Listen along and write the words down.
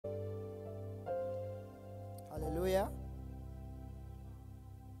Hallelujah.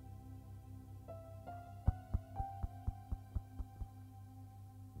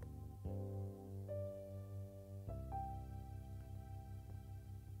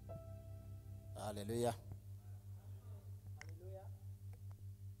 Hallelujah.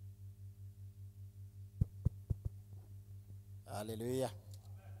 Hallelujah.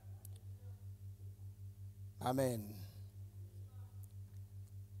 Amen.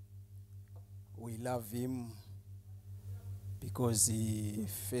 We love him because he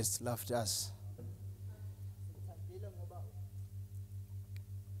first loved us.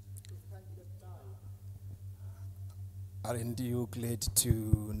 Aren't you glad to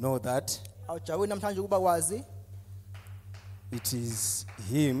know that Awujabuли namhlanje ukuba kwazi it is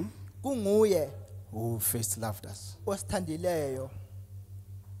him kunguye who first loved us? osithandileyo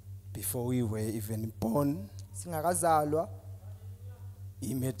Before we were even born, singakazalwa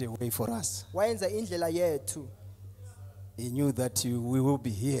he made a way for us. wayenza indlela yethu He knew that we will be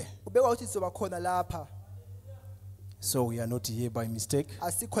here. ubeka ukuthi sizoba khona lapha So we are not here by mistake,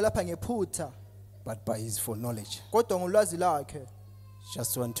 asikho lapha ngephutha but by his foreknowledge. kodwa ngolwazi lakhe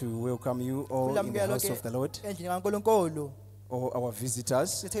Just want to welcome you all in the house of the Lord, endlini kaNkulunkulu all our visitors,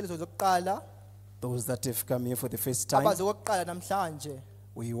 sitheliso zokuqala those that have come here for the first time. abaze kokuqala namhlanje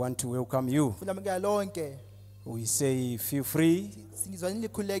We want to welcome you. funa amukela lonke We say feel free. sinizwa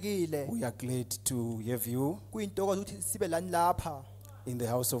nilikhulekile We are glad to have you kuyintokozo ukuthi sibe lani lapha in the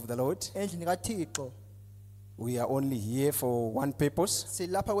house of the Lord. endlini kaThixo We are only here for one purpose,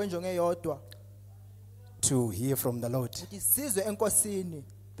 silapha kwenjongo eyodwa to hear from the Lord. ukuthi sizwe enkosini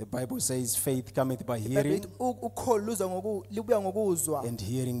The Bible says faith cometh by hearing, ukholo lubuya ngokuzwa and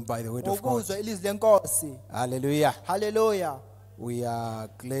hearing by the word of God. ngokuzwa ilizwi lenkosi Hallelujah. haleluya We are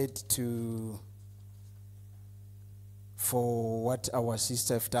glad for what our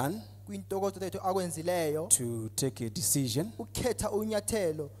sister have done, kuyintokozo lethu akwenzileyo to take a decision ukhetha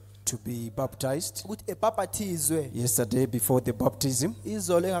unyathelo to be baptized. ukuthi ebhabhathizwe Yesterday, before the baptism,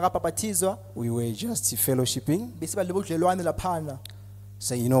 izolo engakabhabhathizwa we were just fellowshipping. besiba lebudlelwane laphana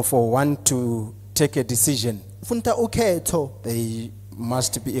So, for one to take a decision, ufuna ukhetho there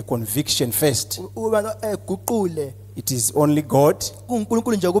must be a conviction first. uba eguqule It is only God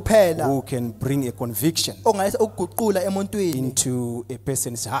kuNkulunkulu nje kuphela who can bring a conviction ongaletha ukuguqula emuntwini into a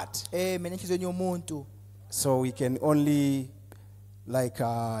person's heart. mina enhlizweni yomuntu So we can only, like,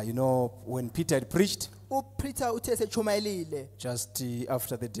 when Peter had preached, uPeter uthe sechumayelile just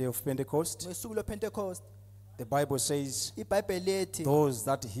after the day of Pentecost, ngesuku loPentecost the Bible says iBhayibheli lithi those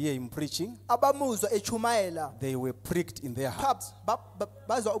that hear him preaching, abamuzwa echumayela they were pricked in their hearts.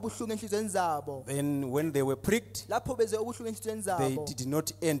 bazwa ubuhlungu enhlizweni zabo Then when they were pricked, lapho bezwe ubuhlungu enhlizweni they zabo did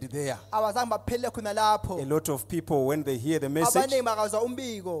not end there. abazange baphele khona lapho A lot of people, when they hear the message abaningi bakazwa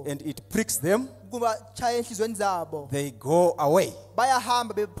umbiko and it pricks them, kuba chaya enhlizweni zabo they go away.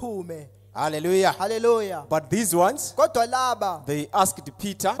 bayahamba bephume Hallelujah. haleluya But these ones, kodwa laba they asked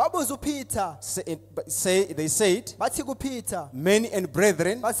Peter, babuza uPeter they said, bathi kuPeter men and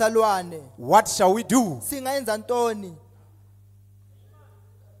brethren, bazalwane what shall we do? singayenza ntoni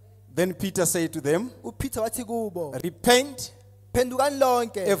Then Peter said to them, uPeter wathi kubo repent, phendukani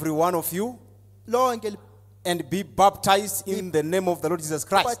lonke every one of you, lonke and be baptized in the name of the Lord Jesus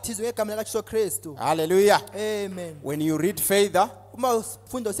Christ. libatizwe ngegama likaJesu Kristu Hallelujah. amen When you read further, uma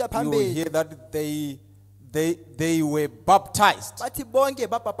ufunda usiya you will phambili hear that they were baptized. bathi bonke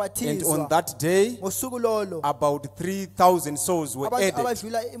And on babhabhathizwa that day, ngosuku lolo about 3,000 souls were abantu added.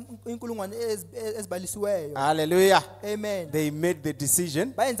 abadlula inkulungwane ezibalisiweyo Hallelujah. amen They made the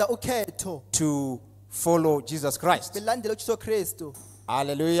decision bayenza ukhetho to follow Jesus Christ. belandela uJesu Kristu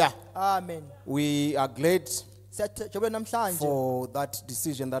Hallelujah. amen We are glad siyajabula namhlanje for that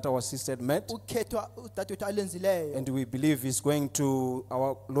decision that our sister had made. ukhethwa udadewethu alenzileyo And we believe he's going to,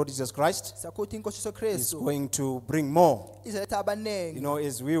 our Lord Jesus Christ, sakhuthi inkosi uJesu is Kristu going to bring more. izoletha abaningi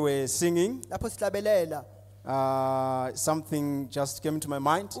As we were singing, lapho sihlabelela something just came to my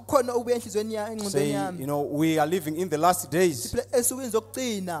mind. ukhona ubuye enhlizweni engqondweni Say, yami we are living in the last days siphila esukwini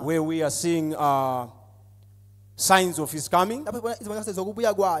zokugcina where we are seeing signs of his coming, lapho sibona izibonakaliso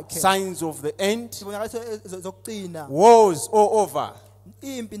zokubuya kwakhe signs of the end, izibonakaliso zokugcina wars all over.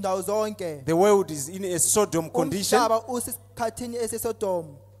 impi ndawo zonke The world is in a Sodom condition. umhlaba usesikhathini eseSodom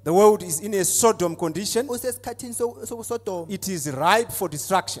The world is in a Sodom condition. usesikhathini sokuSodom It is ripe for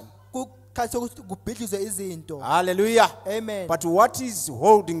destruction. kukhathi sokuthi kubhidlizwe izinto Hallelujah. amen But what is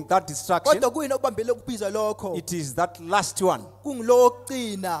holding that destruction? kodwa kuyini okubambele ukubizwa lokho It is that last one. kungulo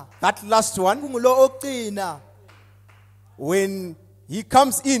okugcina That last one, kungulo okugcina when he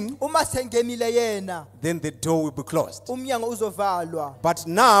comes in, uma sengenile yena then the door will be closed. umnyango uzovalwa. But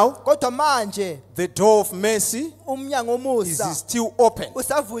now, Kodwa manje the door of mercy umnyango is omusa still open,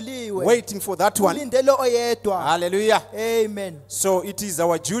 usavuliwe, waiting for that one. ulindele oyedwa. Hallelujah. Amen. So it is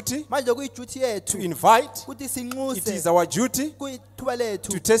our duty Manje kuyiduty to yethu invite. ukuthi It sinxuse, is our duty kuyithuba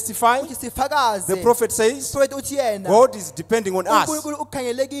lethu to testify. ukuthi sifakaze. The prophet says, Prophet uthi yena God is depending on us, uNkulunkulu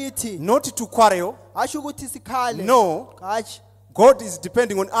ukhangele kithi, not to quarrel. asho ukuthi sikhale. No, Hatshi, God is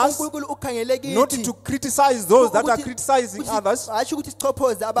depending on us, uNkulunkulu ukhangele kithi, not to criticize those that are ukuthi- criticizing ukuthi- others. hatshi ukuthi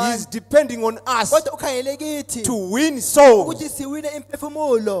sichophoze He is abantu, depending on us kodwa ukhangele kithi to win souls ukuthi siwine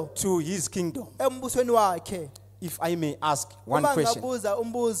imphefumulo to his kingdom. embusweni wakhe. If I may ask one Uma question, ngabuza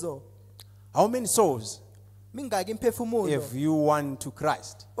umbuzo, how many souls mingaki imphefumulo have you won to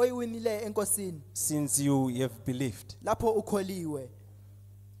Christ oyiwinile enkosini since you have believed? lapho ukholiwe?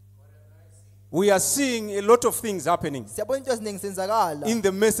 We are seeing a lot of things happening Siyabona into eziningi zenzakala in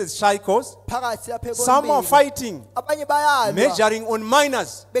the message cycles. phakathi lapha Some are ekombili. fighting, Abanye bayalwa measuring on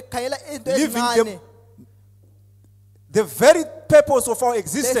minors, bekhangela into leaving ezincane, the very purpose of our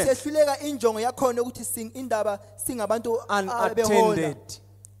existence besehluleka injongo yakhona ukuthi indaba singabantu behola unattended.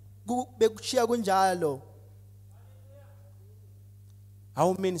 bekushiya kunjalo.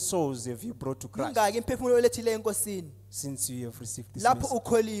 How many souls have you brought to Christ Mingaki imphefumulo olethile enkosini since you have received this lapho message?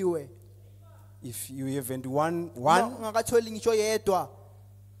 ukholiwe? If you haven't won Uma one, ungakatholi ngisho yedwa,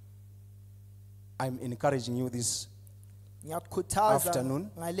 I'm encouraging you this ngiyakukhuthaza afternoon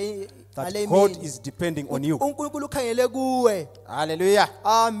ngale that ngale God mini is depending on you. uNkulunkulu ukhangele kuwe. Hallelujah.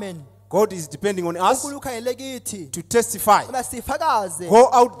 Amen. God is depending on us uNkulunkulu ukhangele kithi to testify. uma sifakaze, Go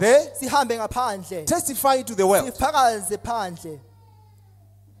out there, sihambe ngaphandle, testify to the world. sifakaze phandle.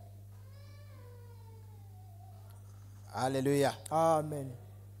 Hallelujah. Amen.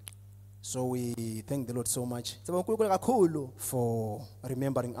 So we thank the Lord so much Sibonga uNkulunkulu kakhulu for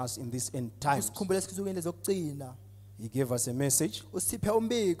remembering us in these end times. usikhumbule esikuzukweni zokugcina. He gave us a message Usiphe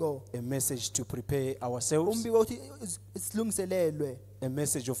umbiko, to prepare ourselves, umbiko uthi silungiselelwe, a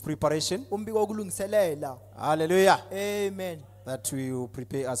message of preparation. umbiko wokulungiselela. Hallelujah. Amen. That will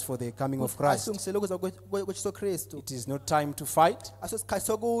prepare us for the coming of Christ. Asilungisele ukuza kweJesu Kristu. It is not time to fight. Asosikhathi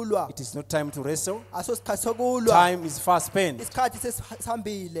sokulwa, It is not time to wrestle. asosikhathi sokulwa. Time is fast spent. Isikhathi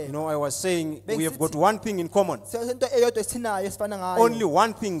sesihambile. You know, I was saying we have got one thing in common. Sento eyodwa esinayo esifana ngayo. Only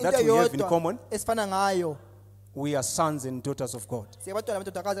one thing that Into we have in eyodwa common. esifana ngayo. We are sons and daughters of God. Siyabantwana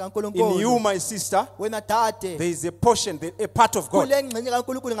amadodakazi In kaNkulunkulu. you, my sister, Wena dade, there is a portion, a part of God. kule ngxenye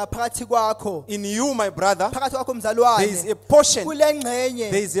kaNkulunkulu ngaphakathi kwakho. In you, my brother, Phakathi kwakho there is mzalwane. a portion, Kule there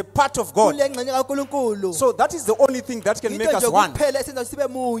ngxenye, is a part of God. kule ngxenye kaNkulunkulu. So that is the only thing that can make Into us nje one. kuphela esenza sibe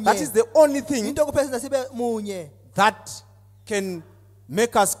munye. That is the only thing Into kuphela esenza sibe munye that can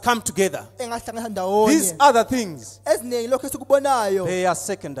make us come together. engahlanganisa These ndawonye. other things, Eziningi lokho esikubonayo they are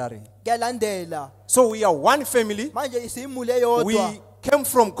secondary. kuyalandela. So we are one family. Manje siyimuli eyodwa. We came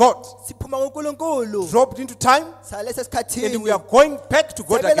from God, Siphuma kuNkulunkulu. dropped into time, Salese and esikhathini. we are going back to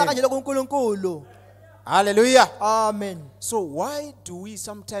God Sebela again. kanje kuNkulunkulu. Hallelujah. Amen. So why do we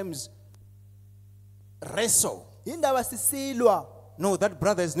sometimes wrestle? Indaba sisilwa. No, that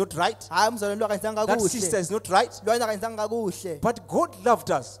brother is not right. Hayi mzalwane lo akayenzanga That sister kakuhle. is not right. Lwana akayenzanga kakuhle. But God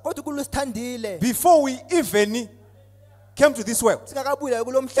loved us Kodwa uNkulunkulu usithandile. before we even came to this world. Singakabuya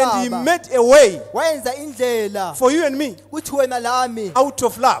kulo And He mhlaba. made a way Wayenza indlela for you and me kuthi wena lami out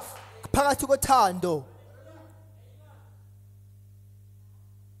of love. phakathi kothando.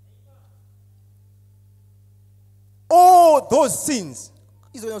 All those sins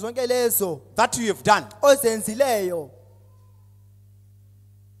Izono zonke lezo that you have done, ozenzileyo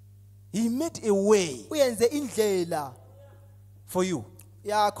He made a way uyenze indlela for you.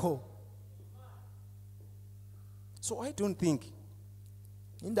 yakho. So I don't think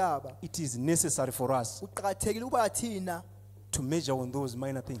Indaba it is necessary for us uqhakathekile ukuba thina to measure on those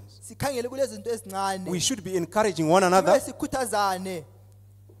minor things. sikhangele kulezi zinto ezincane. We should be encouraging one another Kumele sikhuthazane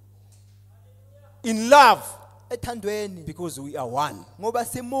in love ethandweni because we are one. ngoba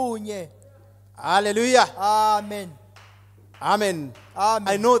simunye. Hallelujah. Amen. Amen. Amen.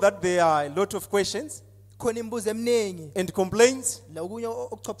 I know that there are a lot of questions Khona imibuzo eminingi and complaints. lokunye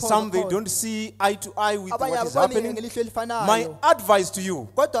okuchophoza. Some they don't see eye to eye with Abanye what is ababoni happening. ngelihlo elifanayo. My advice to you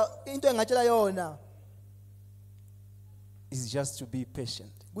Kodwa into engatshela yona is just to be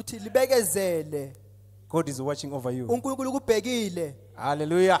patient. ukuthi libekezele. God is watching over you. uNkulunkulu kubhekile.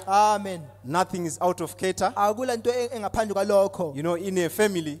 Hallelujah. Amen. Nothing is out of cater. Akula into engaphandle kwalokho. You know, in a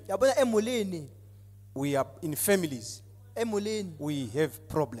family, Yabona emulini, we are in families, emulini we have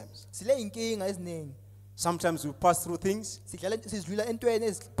problems. sile inkinga eziningi. Sometimes we pass through things, Sidlula entweni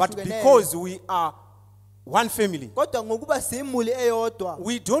but ezihlukeneyo. because we are one family. kodwa ngokuba simuli eyodwa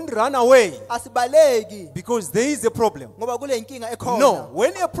We don't run away asibaleki because there is a problem. ngoba kule inkinga No, ekhona.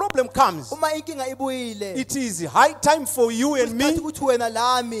 when a problem comes, Uma inkinga ibuyile it is high time for you and isikhathi me ukuthi wena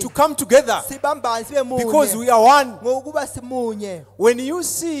lami to come together sibambane sibe because munye we are one. ngokuba simunye. When you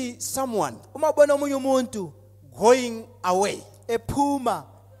see someone Uma ubona omunye umuntu going away ephuma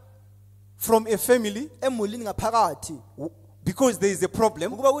from a family emulini ngaphakathi because there is a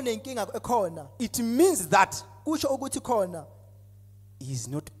problem, ukuba kunenkinga ekhona, it means that kusho ukuthi khona he is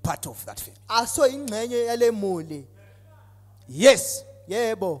not part of that family. aso ingxenye yale muli. Yes,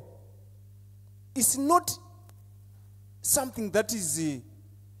 Yebo, it's not something that is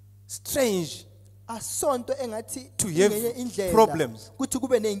strange asonto engathi To have ingenye indlela problems. kuthi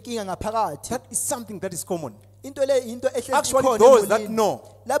kube nenkinga ngaphakathi. That is something that is common. Into le into ehlezi Actually, ikhona those that emulini.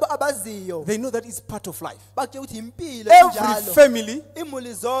 know, Labo abaziyo they know that it's part of life. bakutshela ukuthi impilo Every injalo. family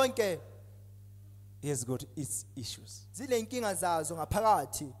Imuli zonke has got its issues. zile inkinga zazo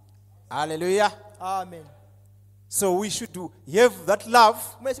ngaphakathi. Hallelujah. Amen. So we should have that love.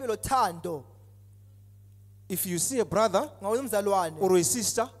 Kumele sibe lothando. If you see a brother Ngawumzalwane or a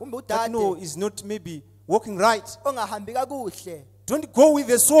sister Kumbe that udade. no is not maybe walking right, ongahambi kakuhle, don't go with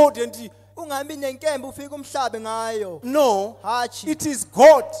the sword and ungahambi nenkembe ufike umhlabe ngayo. no. Hachi It is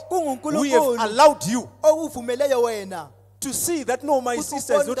God kunguNkulunkulu who have allowed you okuvumeleyo wena to see that no, my ukuthi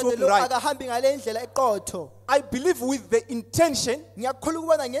sister is ubone not udade walking lo right. akahambi ngale ndlela eqotho. I believe with the intention Ngiyakholwa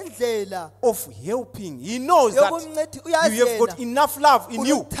ukubona ngendlela of helping. He knows that yokumnceda, you have uyazi got enough love in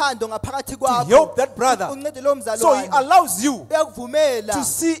you unothando ngaphakathi to help kwakho that brother. uncede lo So he mzalwane, allows you uyakuvumela to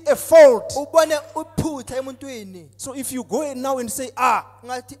see a fault. ubone uphutha emuntwini. So if you go now and say,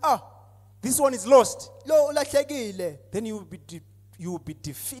 Ngathi this one is lost, lo ulahlekile, then you will be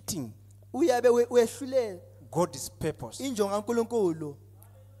defeating uyabe wehlule God's purpose. injongo kaNkulunkulu.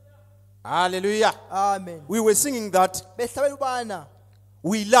 Hallelujah. Amen. We were singing that Behlabela ubana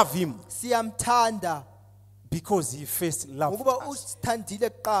we love him siyamthanda because he first loved ngokuba us. usithandile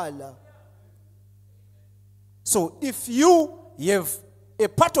kuqala. So if you have a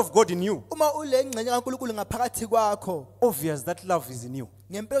part of God in you, Uma ule ngxenye kaNkulunkulu ngaphakathi kwakho, obvious that love is in you.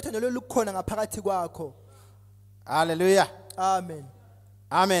 ngempela uthando lolu lukhona ngaphakathi kwakho. Hallelujah. Amen.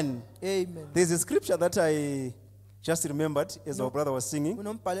 Amen. Amen. There's a scripture that I just remembered as our brother was singing.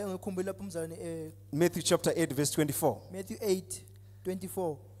 Kunombhalo engikhumbula lapho umzalwane Matthew chapter 8 verse 24. Matthew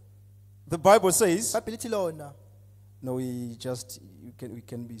 8:24. The Bible says, Bhayibheli lithi lona. no, we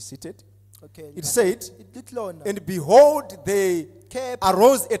can be seated. Okay. It said, lithi lona. and behold, there Kepha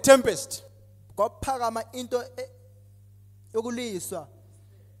arose a tempest kwaphakama into yokuliswa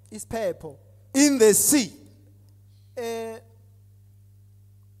isiphepho in the sea. eh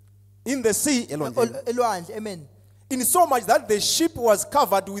In the sea, elwandle, elwandle. Amen. in so much that the ship was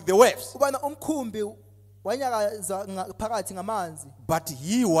covered with the waves, Ubana umkhumbi wanyakaza phakathi ngamanzi, but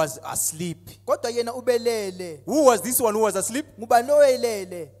he was asleep. kodwa yena ubelele. Who was this one who was asleep? Ngubani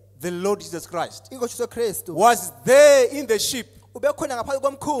owelele? The Lord Jesus Christ Inkosi uKristu. was there in the ship Ubekhona ngaphakathi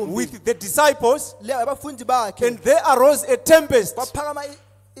komkhumbi with the disciples, le abafundi bakhe. and there arose a tempest Kwaphakama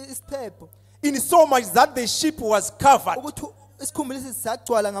isiphepho in so much that the ship was covered ukuthi isikhumbi lesi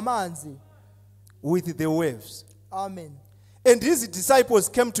sagcwala ngamanzi. with the waves. Amen. And his disciples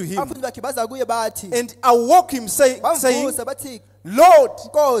came to him Abafundi bakhe baza kuye bathi, and awoke him, saying, bamvusa bathi, Lord,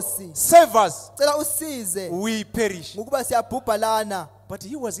 Nkosi, save us, cela usize we perish. ngokuba siyabhubha lana. But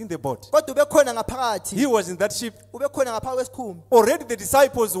he was in the boat. Kodwa ubekhona ngaphakathi, He was in that ship. ubekhona ngaphakathi kwesikhumbi. Already the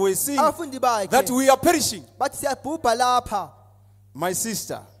disciples were seeing Abafundi that bakhe we are perishing. bathi siyabhubha lapha. My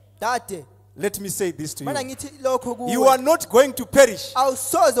sister, Dade, let me say this to mana you. ngithi lokho kuwe. You are not going to perish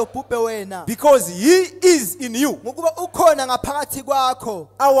Awusoze ubhubhe wena because he is in you. ngokuba ukhona ngaphakathi kwakho.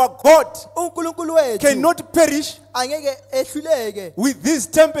 Our God uNkulunkulu wethu cannot perish angeke ehluleke with this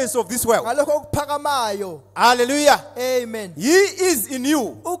tempest of this world. ngalokho okuphakamayo. Hallelujah. Amen. He is in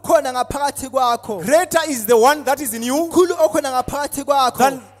you. Ukhona ngaphakathi kwakho. Greater is the one that is in you Khulu okhona ngaphakathi kwakho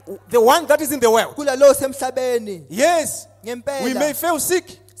than the one that is in the world. kula lo semhlabeni. Yes, we may Ngempela feel sick,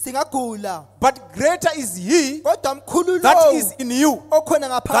 singagula, but greater is he kodwa mkhulu that lo is in you okhona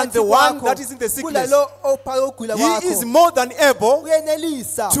than ngaphakathi the one kwakho that is in the kula sickness. lo ophakathi ukugula He is kwakho. more than able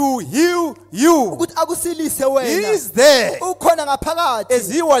Uyenelisa to heal you. ukuthi akusilise He wena. is there Ukhona ngaphakathi as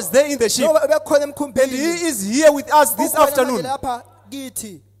he was there in the ship, ngoba ubekhona and emkhumbini. he is here with us this Ukhona manje afternoon. lapha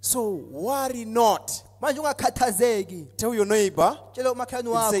kithi. So worry not. Manje ungakhathazeki. Tell your neighbor Tshela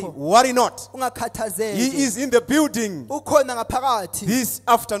umakhelwane and say, wakho worry not. He ungakhathazeki. is in the building Ukhona ngaphakathi this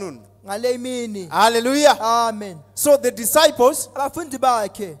afternoon. ngale imini. Hallelujah. Amen. So the disciples, Abafundi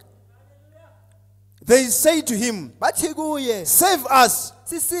bakhe they say to him, bathi kuye, save us,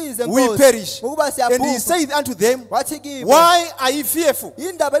 sisize we Nkosi perish. ngokuba And he siyabhubha. saith unto them, Wathi kibo, why are ye fearful?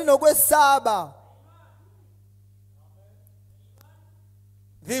 indaba linokwesaba.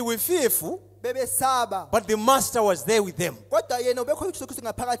 They were fearful, Bebesaba, but the master was there with them. kodwa yena ubekhona ukuthi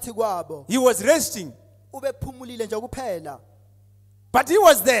ngaphakathi kwabo. He was resting, Ubephumulile nje kuphela, but he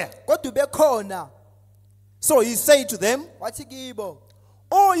was there. kodwa ubekhona. So he said to them, Wathi kibo,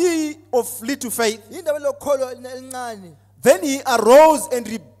 O ye of little faith. indaba lokholo elincane. Then he arose and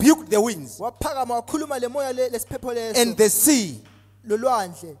rebuked the winds Waphakama wakhuluma lemoya lesiphepho and leso the sea,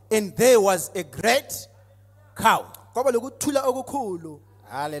 lolwandle, and there was a great calm. kwaba lokuthula okukhulu.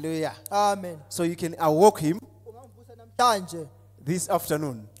 Hallelujah. Amen. So you can awoke him Ungamvusa namhlanje this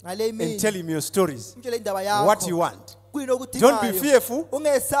afternoon ngale and tell imini him your stories, umtshele indaba yakho. what you want. Kuyini Don't be okudingayo. fearful.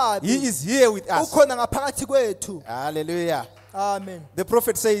 Ungesabi. He is here with us. Ukhona ngaphakathi kwethu. Hallelujah. Amen. The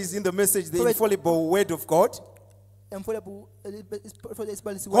prophet says in the message, the Prophet- infallible word of God, Emfole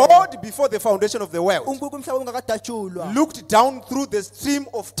esibalisiweyo. God before the foundation of the world uNkulunkulu umhlaba ungakadatshulwa. looked down through the stream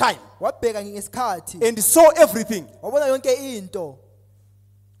of time Wabheka ngesikhathi. and saw everything Wabona yonke into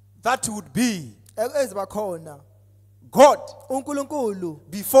that would be eziba khona. God uNkulunkulu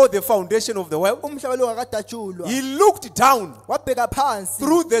before the foundation of the world. umhlaba lo ungakadatshulwa. He looked down Wabheka phansi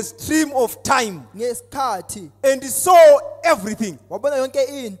through the stream of time ngesikhathi. and saw everything. Wabona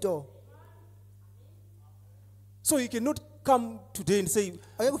yonke into. So you cannot come today and say,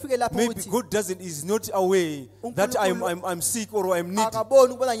 Angeke ufike lapho maybe uthi God is not aware that I'm sick or I'm needy.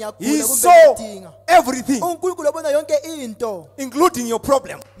 akaboni ukubona ngiyagula He kumbe saw ngiyadinga. everything, uNkulunkulu wabona yonke into including your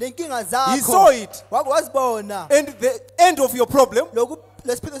problem. lenkinga He saw zakho. it. Wazibona. And the end of your problem,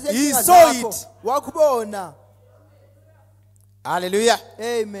 Lesiphilo He senkinga saw zakho. it. Wakubona. hallelujah,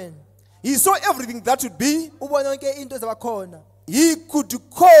 Amen. he saw everything that would be. Ubona yonke into ezabakhona. He could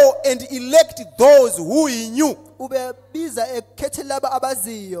call and elect those who he knew Ubebiza ekhethe laba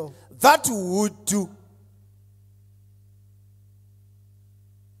abaziyo. that would do.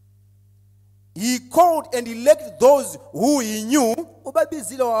 He called and elected those who he knew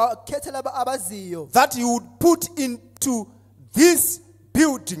Ubabizile wakhethe laba abaziyo. that he would put into this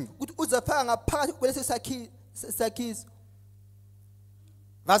building. Ukuthi uzafaka ngaphakathi kweleso sakhizo.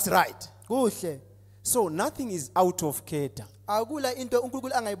 That's right. Kuhle. So nothing is out of character. Akula into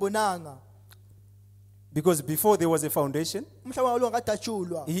uNkulunkulu angayibonanga. Because before there was a foundation, Umhlaba lo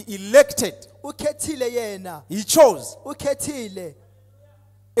ungadatshulwa. he elected, Ukhethile yena. he chose Ukhethile.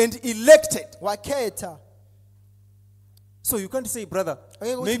 and elected. Wakhetha. So you can't say, brother,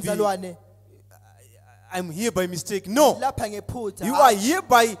 Angeke uthi maybe mzalwane I'm here by mistake. No, lapha ngephutha. you are here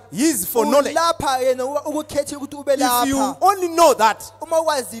by his foreknowledge. Lapha yena ukukhethile ukuthi ube If you lapha. only know that, Uma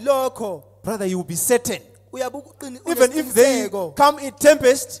wazi lokho brother, you will be certain. uyabuqini Even if they come in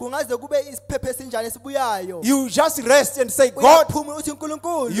tempest, kungaze kube isiphepho esinjani esibuyayo. you just rest and say, God, Uyaphuma uthi you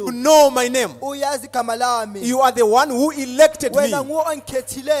uNkulunkulu know my name. uyazi igama lami. You are the one who elected Wena me nguwe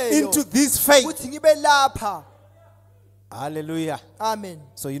ongikhethileyo into this faith. ukuthi ngibe lapha. Hallelujah. Amen.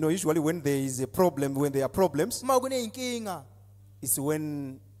 So usually when there is a problem, when there are problems, Uma kuneyinkinga it's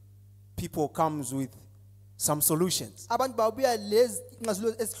when people comes with some solutions. abantu babuya lezi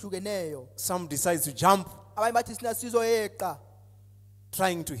inxazululo ezihlukeneyo. Some decides to jump, Abanye bathi sina sizoyeqa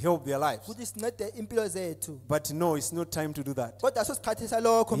trying to help their lives. ukuthi sincede impilo zethu. But no, it's not time to do that. Kodwa sosikhathi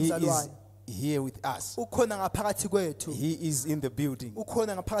salokho He is mzalwane. here with us. Ukhona ngaphakathi kwethu. He is in the building.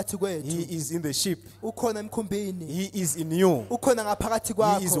 Ukhona ngaphakathi kwethu. He is in the ship. Ukhona emkhumbini. He is in you. Ukhona ngaphakathi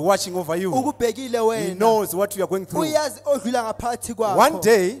He is kwakho. watching over you. Ukubhekile He wena. knows what you are going through. Uyazi odlula ngaphakathi kwakho. One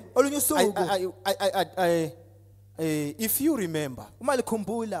day, olunye usuku if you remember, uma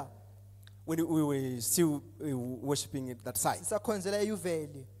likhumbula when we were still worshiping at that side, sisakhonzela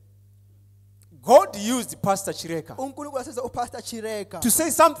eYuveli. God used Pastor Chireka uNkulunkulu waseza uPastor Chireka to say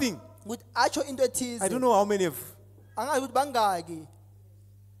something. ukuthi atsho into ethize. I don't know how many of. Angazi ukuthi bangaki.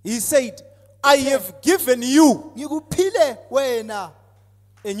 He said, I have given you Ngikuphile wena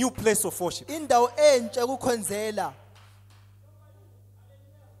a new place of worship. indawo entsha ukukhonzela.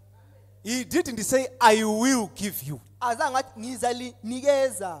 He didn't say, I will give you. Azange athi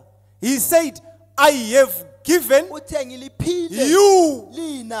ngizalinikeza. He said, I have given Uthe ngiliphile you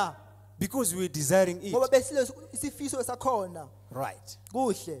lina because we were desiring ngoba it. besile isifiso sakhona. Right.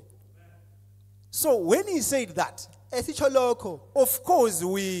 Kuhle. So when he said that, Esitsho lokho of course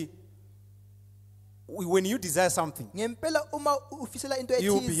when you desire something, ngempela uma ufisela into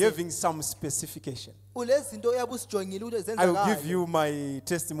you will be ethize having some specification. ulezinto oyabusijongile ukuthi I will zenzakala. give you my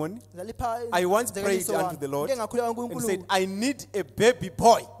testimony. Zalipha I once prayed inzekeliso unto the wami. Lord Ngike ngakhuleka and kuNkulunkulu. said, I need a baby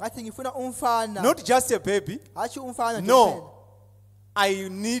boy. Ngathi ngifuna umfana. Not just a baby. Hathi umfana nje No.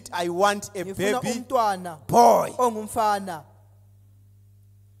 kuphela. I want a Ngifuna baby umntwana boy. ongumfana.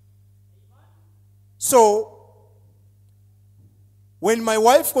 So, when my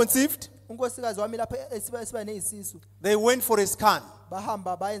wife conceived, unkosikazi wami lapho siba nezisisu they went for a scan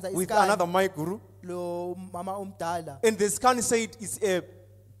bahamba bayenza with iscan another my guru. lo mama omdala And the scan said it's a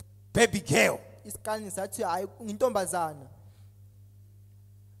baby girl. iscan sathi hayi intombazana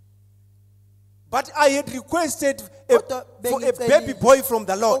But I had requested Kodwa for a bengicelile baby boy from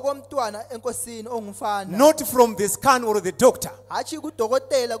the Lord, okomntwana enkosini ongumfana not from the scan or the doctor. hathi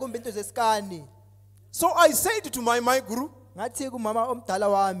kudokotela kumbe into zeskani So I said to my guru, ngathi kumama omdala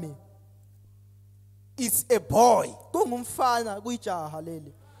wami it's a boy. kungumfana kuyijaha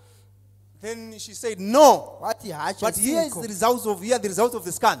leli Then she said, no. wathi hathi But here is the results of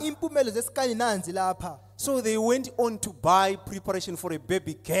the scan. impumelo zeskani nanzi lapha So they went on to buy preparation for a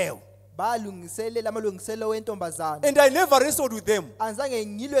baby girl. balungiselela amalungiselo wentombazana And I never wrestled with them anzange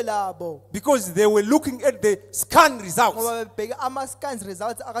ngilwe labo because they were looking at the scan results. ngoba bebheke ama-scans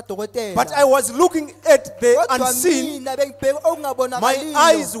results akadokotela But I was looking at the kodwa unseen. mina bengibheke My okungabonakaliyo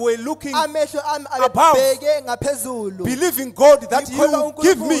eyes were looking, amehlo ami above, abebheke ngaphezulu believing God that He ngikholwa will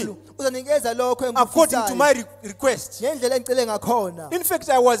give me uNkulunkulu uzanikeza lokho according to my engikufisayo request. ngendlela engicele ngakhona In fact,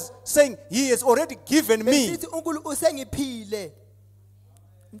 I was saying, He has already given me besithi uNkulunkulu usengiphile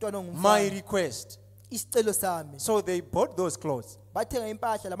umntwana my ongumfana request. isicelo sami So they bought those clothes. bathenga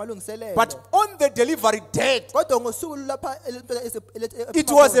impahla lamalungiselelo But on the delivery date, kodwa ngosuku lapha it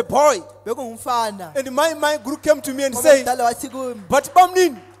was a boy. bekungumfana And my group came to me and said, omdala wathi kimi but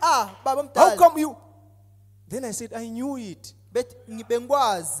Bamnin, baba how omdala come you? Then I said, I knew it. bethi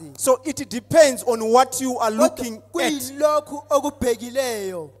ngibengikwazi So it depends on what you are looking at. kuyilokhu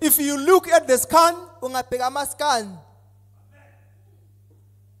okubhekileyo If you look at the scan, ungabheka ama-scan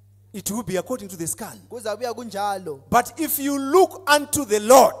it will be according to the scan. kuzabuya kunjalo But if you look unto the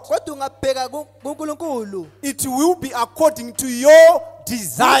Lord, kodwa ungabheka kuNkulunkulu it will be according to your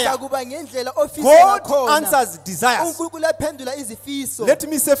desire. kuzakuba ngendlela ofisa God ngakhona answers desires. uNkulunkulu aphendula izifiso Let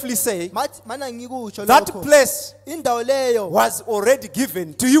me safely say, mana ngikutsho that lokho place indawo leyo was already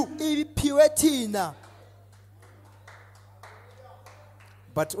given to you. iphiwe thina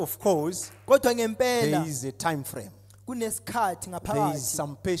But of course, kodwa there ngempela is a time frame. kunesikhathi There is ngaphakathi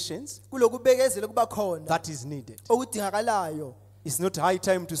some patience kulokubekezela kuba khona that is needed. okudingakalayo It's not high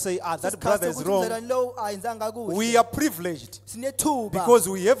time to say, that brother is wrong. umzalwane lo ayenzanga We kakuhle are privileged sinethuba because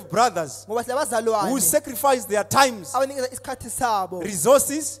we have brothers ngoba who silabazalwane sacrifice their times, abanikeza isikhathi sabo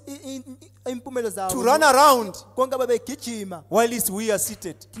resources impumelo to zabo run around konke babegijima whilst we are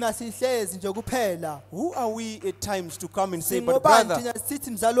seated. thina sihlezi nje kuphela Who are we at times to come and say, but singobani brother, thina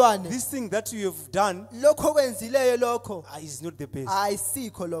sithi mzalwane this thing that you have done lokho okwenzileyo lokho is not the best.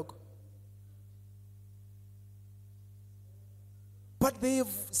 ayisikho lokho But they have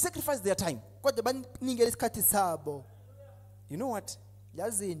sacrificed their time. kodwa banikele isikhathi sabo You know what?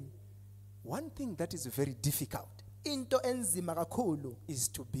 yazini One thing that is very difficult into enzima kakhulu is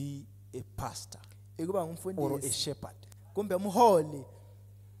to be a pastor ekuba or a ngumfundisi shepherd. kumbe umholi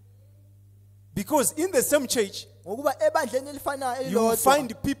Because in the same church, ngokuba ebandleni elifanayo you will elilodwa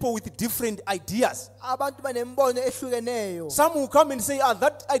find people with different ideas. abantu banembono ehlukeneyo Some will come and say,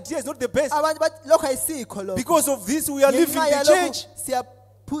 that idea is not the best. abantu bathi lokho ayisikho lokho Because of this, we are leaving Ngenxa the yalokhu church.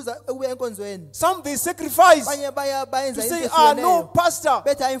 siyaphuza ukuya enkonzweni Some they sacrifice abanye bayenza to say, into no, ehlukeneyo pastor,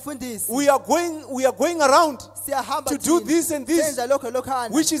 bethi hayi mfundisi we are going around, siyahamba to do thina, this and this, senza lokho lokhana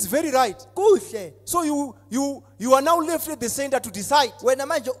which is very right. kuhle So you are now left at the center to decide. wena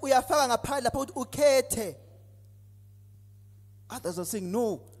manje uyafaka ngaphandle lapho ukuthi ukhethe Others are saying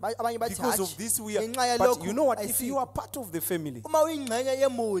no. abanye bathi Because of hatshi, this we are. ngenxa But yalokhu you know what? If ayisikho. you are part of the family, uma uyingxenye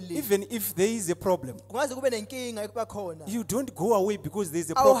yemuli even if there is a problem, kungaze kube nenkinga ekuba khona you don't go away because there is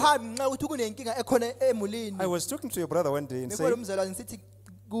a problem. awuhambi nxa ukuthi kunenkinga ekhona emulini I was talking to a brother one day and bekhona saying, umzalwane ngisithi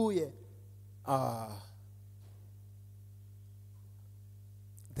kuye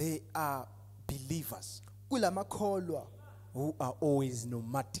they are believers kulamakholwa who are always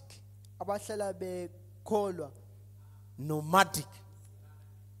nomadic. abahlala bekholwa Nomadic.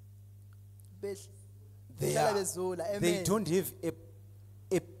 They, behlala bezula they amen don't have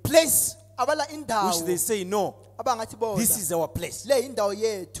a place abala which indawo they say, no, abangathi bona this is our place. le indawo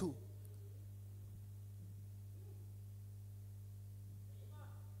yethu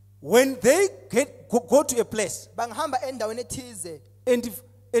When they go to a place bangihamba endaweni ethize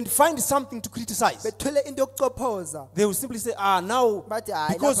and find something to criticize, bethwele into yokucophoza they will simply say, now, bathi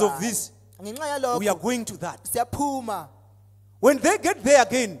hayi because lapha, of this, ngenxa we are yalokho going to that. siyaphuma When they get there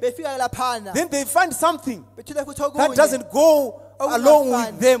again, befika laphana then they find something bethwele futhi that okunye doesn't go along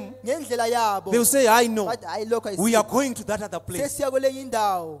with them, ngendlela yabo they will say, I know, bathi hayi lokho we are going to that other place. sesiya kwelenye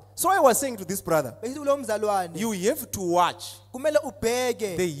indawo. So I was saying to this brother, Bese kulo mzalwane you have to watch kumele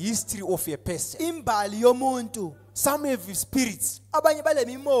ubheke the history of a person. imbali yomuntu. Some have spirits Abanye bale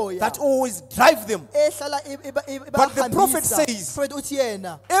mimoya that always drive them. ehlala But the prophet says, prophet uthi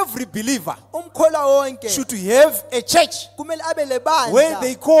yena every believer umkholwa wonke should have a church kumele abe where lebandla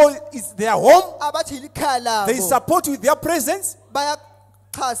they call is their home. abathi likhaya They labo support with their presence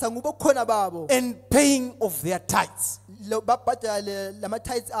bayaxhasa ngobukhona babo and paying of their tithes. babhadale lama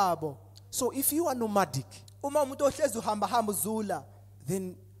tithes abo. So if you are nomadic, Uma umuntu ohlezi uhamba hamba uzula,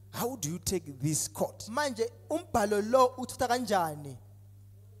 then how do you take this court? manje umbhalo lo uthatha kanjani?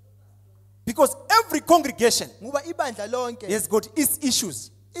 Because every congregation Ngoba ibandla lonke has got its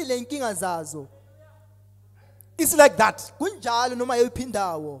issues. ile inkinga zazo. It's like that. Kunjalo noma yiphi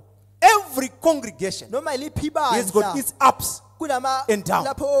indawo, Every congregation noma iliphi has got ibandla its ups. kunama and down.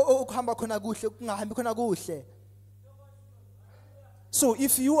 lapho ukuhamba khona kuhle kungahambi khona kuhle. So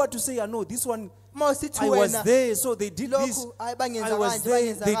if you are to say, I know this one, Mawusithi I was wena there, so they did this. lokhu hayi bangenza I was kanje there,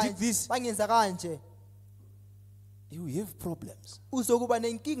 bangenza they did kanje this. bangenza kanje, You have problems. uzokuba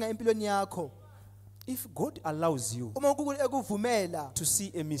nenkinga empilweni yakho. If God allows you Uma uNkulunkulu ekuvumela to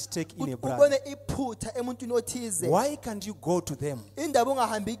see a mistake in a ubone brother, iphutha emuntwini othize, why can't you go to them indaba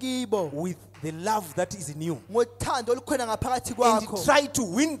ungahambi kibo with the love that is in you ngothando olukhona ngaphakathi and kwakho, try to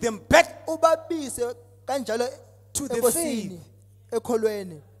win them back ubabise kanjalo to the enkosini, faith?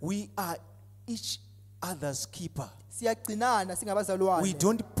 ekholweni. We are each other's keeper. Siyagcinana We singabazalwane,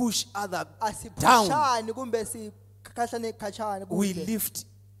 don't push other down. asiphushani kumbe sikhahlane khatshana We kuhle, lift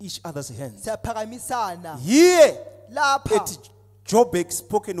each other's hands. siyaphakamisana Here lapha at Joburg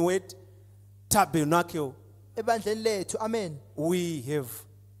Spoken Word Tabernacle, ebandleni lethu. Amen. we have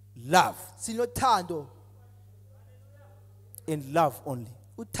love Sinothando, and love only.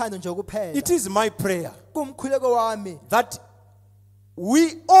 uthando nje kuphela. It is my prayer Kumkhuleko wami that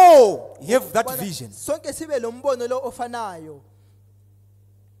we all have that Bona vision. sonke sibe lo mbono lo ofanayo.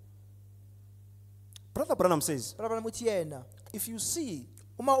 Brother Branham says, Baba uthi yena if you see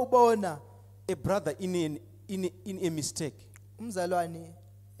uma ubona a brother in a mistake, umzalwane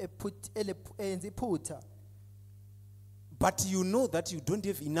eyenza iphutha, but you know that you don't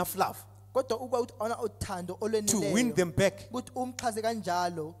have enough love kodwa uba ona uthando to win olweneleyo them back, ukuthi umchaze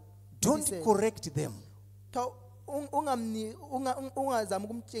kanjalo, don't ubise. correct them. Ungazama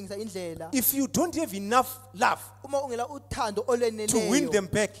ukumtshengisa indlela. If you don't have enough love Uma ungela uthando to win olweneleyo them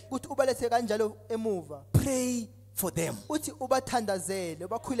back, ukuthi ubalethe kanjalo emuva, pray for them. uthi ubathandazele,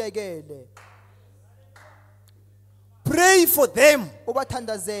 ubakhulekele, Pray for them.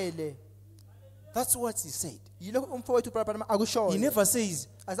 ubathandazele. That's what he said. Yilokho umfowethu Baba He akushoyo. never says,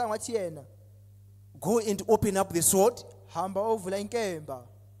 Azange wathi yena go and open up the sword hamba ovula inkemba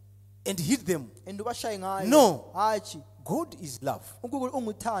and hit them. ubashaye ngayo. No. Hathi God is love. uNkulunkulu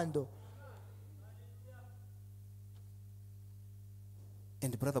unguthando.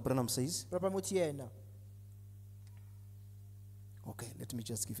 And Brother Branham says, Baba uthi yena okay, let me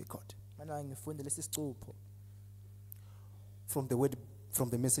just give a quote mana ngifunde lesi sicupho from the word, from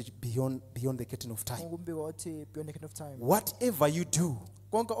the message beyond the curtain of time. ngumbiko othi beyond the end of time. Whatever you do,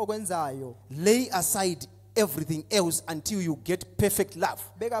 Konke okwenzayo lay aside everything else until you get perfect love.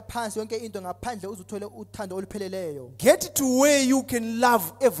 beka phansi yonke into ngaphandle uzuthole uthando olupheleleyo. Get to where you can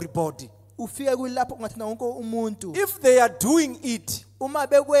love everybody. Ufike kulapho ungathanda wonke umuntu. If they are doing it, Uma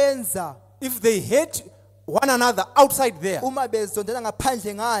bekwenza, if they hate one another outside there, uma bezondela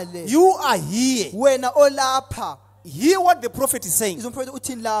ngaphandle ngale, you are here. wena olapha, Hear what the prophet is saying. izomfowethu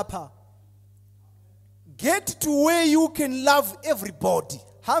uthini lapha? Get to where you can love everybody.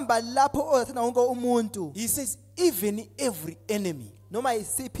 Hamba lapho ozathanda wonke umuntu, He says, even every enemy. noma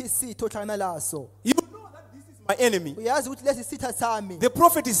isiphi isitho ohlangana laso. You know that this is my enemy. Uyazi ukuthi lesi sitha sami. The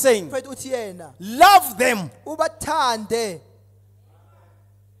prophet is saying, Umfowethu uthi yena love them. ubathande,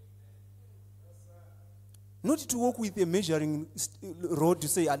 Not to walk with a measuring rod to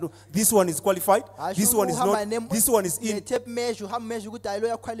say, I know, this one is qualified, this one is not, this one is in. tape measure, hamba measure ukuthi hayi lo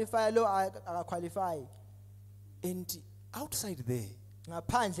yaqualify lo akaqualify. And outside there,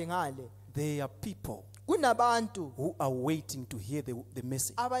 Ngaphandle ngale there are people kunabantu who are waiting to hear the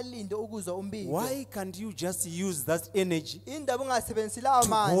message. abalinde ukuzwa umbiko. Why can't you just use that energy Indaba ungasebenzisi lawo to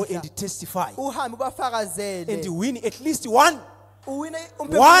go mandla and testify uhambe ubafakazele and win at least one? uwine One.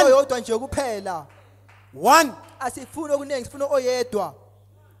 umphefumulo oyodwa nje kuphela. One. Asifuni okuningi, sifuna oyedwa.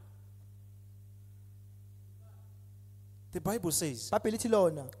 The Bible says Bhayibheli lithi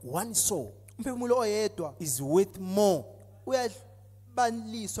lona one soul umphefumulo oyedwa is worth more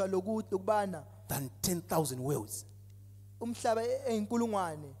uyabaliswa lokubana than 10,000 worlds. umhlaba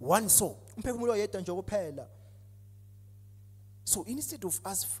eyinkulungwane one soul. umphefumulo oyedwa nje kuphela. So instead of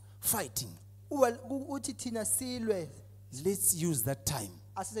us fighting, Uthi thina silwe let's use that time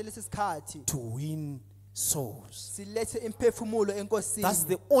asise lesi sikhathi to win souls. silethe imphefumulo enkosini. That's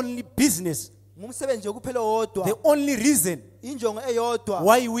the only business, Ngumsebenzi nje kuphela wodwa the only reason injongo eyodwa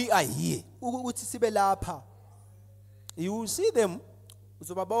why we are here. ukuthi sibe lapha. You will see them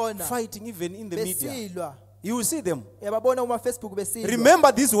Uzobabona fighting even in the media. besilwa. You will see them. Uyababona kuma Facebook besilwa.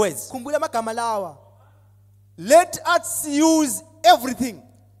 Remember these words. Khumbula amagama lawa. Let us use everything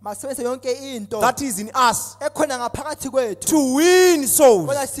Masebenzise yonke into that is in us ekhona ngaphakathi kwethu to win souls.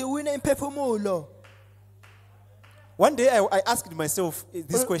 kodwa siwine imphefumulo. One day I asked myself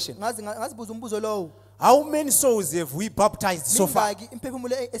this question. Ngazibuza umbuzo lowo. How many souls have we baptized so far? Mingaki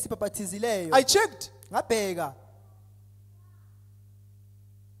imphefumulo esibhabhathizileyo. I checked. Ngabheka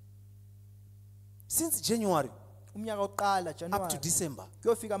Since January umnyaka oqala up to January December,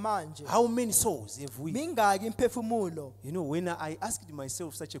 kuyofika manje. how many souls have we? Mingaki imphefumulo. You know, when I asked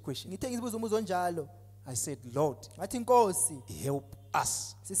myself such a question, Ngithe ngizibuza umbuzo onjalo. I said, Lord, Ngathi Nkosi help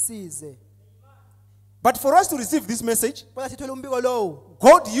us. sisize. But for us to receive this message, Kodwa sithole umbiko lowo.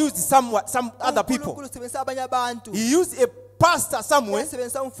 God used some other people. uNkulunkulu usebenzisa abanye abantu. He used a pastor somewhere.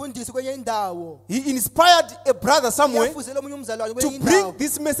 Usebenzisa umfundisi kwenye indawo. He inspired a brother somewhere Uyafuzela omunye umzalwane to kwenye bring indawo.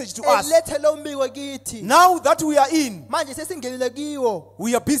 this message to us. Elethe lo mbiko kithi. Now that we are in, Manje sesingenile kiwo.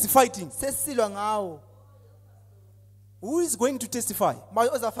 we are busy fighting. Sesilwa ngawo. Who is going to testify?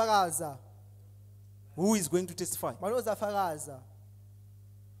 Manje ozafakaza. Who is going to testify? Manje ozafakaza.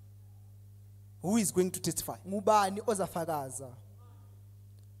 Who is going to testify? Ngubani ozafakaza?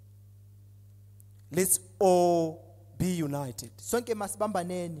 Let's all be united. Sonke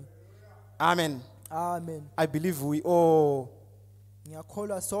masibambaneni. Amen. Amen. I believe we all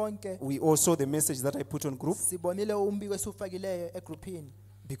Ngiyakholwa sonke saw the message that I put on group sibonile umbiko esifakileyo egroupini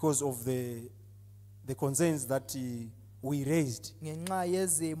because of the concerns that we raised. ngenxa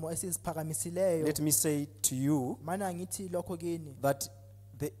yezimo esiziphakamisileyo. Let me say to you Mana ngithi lokho kini that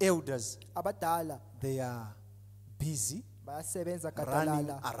the elders, abadala they are busy bayasebenza running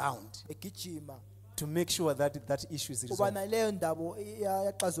gadalala around egijima to make sure that that issue is resolved. ubana leyo ndabo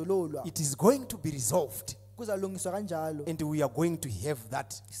yaxazululwa. It is going to be resolved, Kuzalungiswa kanjalo. and we are going to have that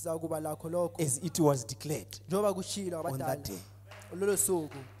Sizakuba lakho lokho as it was declared njoba kushilo on that abadala day. lolo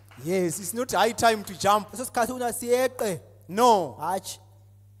suku. Yes, it's not high time to jump. Leso sikhathi una siyeqe No, hatshi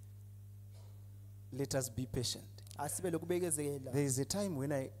let us be patient. asibe lokubekezela. There is a time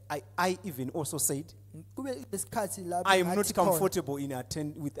when I even also said, Kube lesikhathi lapho I am not ngathi khona, comfortable in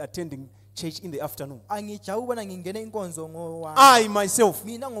attending church in the afternoon. angijabu bona ngingene inkonzo ngowami. I myself,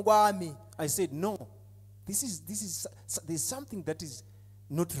 Mina ngokwami I said, no, there's something that is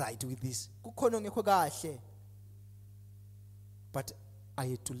not right with this. kukhona ongekho kahle But I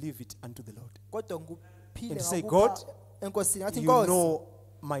had to leave it unto the Lord. kodwa nguphile And say, ngakupha God, enkosini ngathi You Nkosi know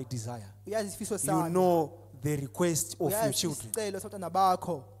my desire. uyazi isifiso You sami. know the request of your Uyazi children. isicelo sabantwana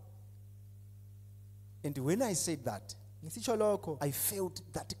bakho. And when I said that, Ngisitsho lokho I felt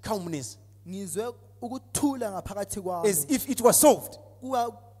that calmness ngizwe ukuthula ngaphakathi as kwami. if it was solved.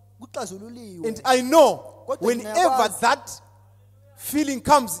 Kuxazululiwe. And I know Kodwa whenever ngiyakwazi. that feeling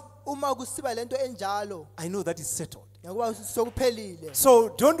comes, Uma kusiba lento enjalo I know that is settled. ngakuba sokuphelile. So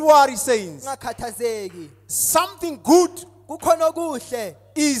don't worry, saints. Ungakhathazeki. Something good Kukhona okuhle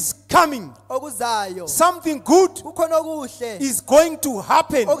is coming. okuzayo. Something good Kukhona okuhle is going to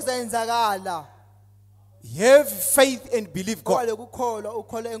happen. okuzayenzakala. Have faith and believe God. Ngoba lokukholwa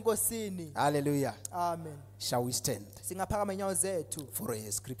ukholwa enkosini. Hallelujah. Amen. Shall we stand Singaphakama inyawo zethu for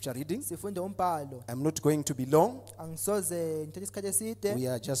a scripture reading? sifunde umbhalo. I'm not going to be long. Angisoze ngithathe isikhathi eside. We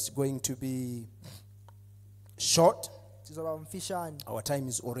are just going to be short. Sizoba mfishane. Our time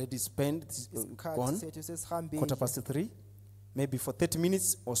is already spent. It's Isikhathi gone. sethu sesihambile. 3:15. Maybe for 30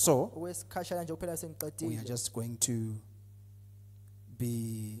 minutes or so, Okwesikhashana nje kuphela we are sengiqedile. just going to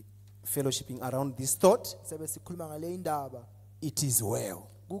be fellowshipping around this thought. Sebe sikhuluma ngale indaba. It is well.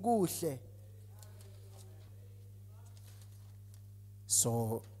 Kukuhle.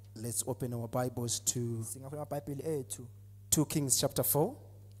 So let's open our Bibles to Singafuna amabhayibheli ethu. 2 Kings chapter 4,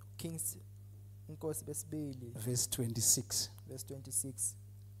 Kings Inkosi besibili verse 26. verse 26.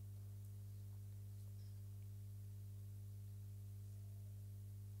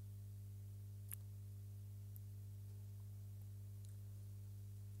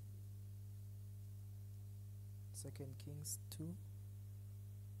 Second Kings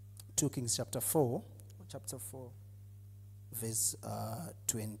 2 Kings chapter 4, chapter 4. verse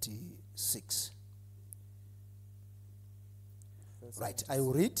 26. verse Right, 26. I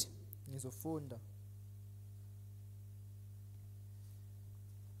will read. Ngizofunda.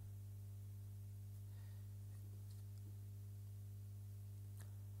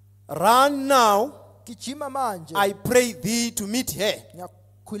 Run now, gijima manje I pray thee, to meet her,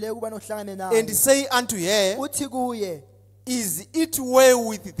 ngiyakhuleka ukuba nohlangane and naye say unto her, uthi kuye is it well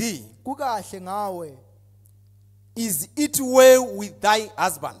with thee? kukahle ngawe Is it well with thy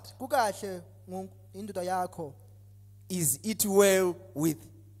husband? kukahle indoda yakho Is it well with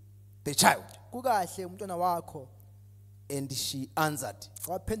the child? kukahle umntwana wakho And she answered,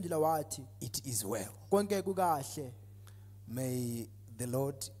 waphendula wathi it is well. konke kukahle May the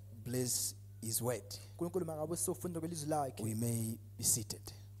Lord bless his word. uNkulunkulu makabusise ufunda kwelizwi lakhe We may be seated.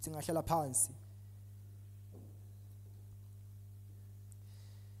 singahlala phansi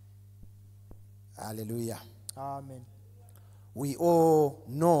Hallelujah. amen We all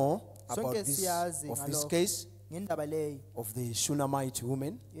know about sonke this, siyazi of this ngalokho case ngendaba leyi of the Shunammite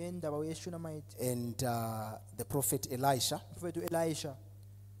woman yendaba yeshunamayiti and the prophet Elisha. umfowethu Elisha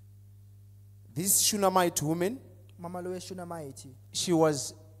This Shunammite woman, mama lo weshunamayiti she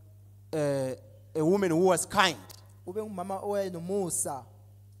was a woman who was kind ube ngumama owayenomusa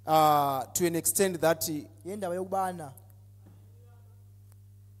to an extent that yendaba yokubana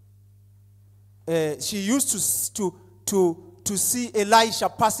she used to see Elisha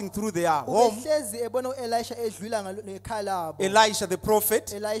passing through their home. ubehlezi ebona uElisha edlula ngekhaya labo Elisha the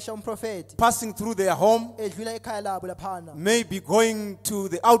prophet Elisha umprofeti passing through their home, edlula ekhaya labo laphana maybe going to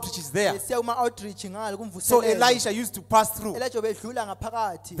the outreaches there. esiya kuma outreach ngalo So kumvuselelo Elisha used to pass through. Elisha bedlula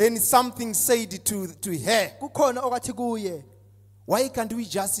ngaphakathi Then something said to her, kukhona okathi kuye why can't we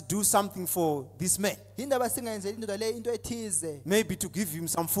just do something for this man? indaba singayenzeli indoda le into ethize Maybe to give him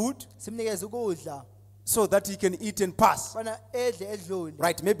some food simnikeze ukudla so that he can eat and pass. bana edle edlule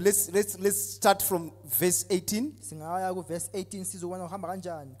Right, maybe let's start from verse 18. singaya ku verse 18 sizokubona uhamba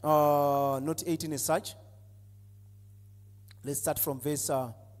kanjani Not 18 as such. Let's start from verse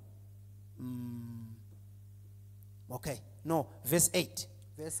verse 8.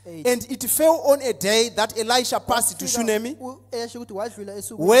 verse 8 And it fell on a day that Elisha passed to Shunem, Elisha ukuthi wadlula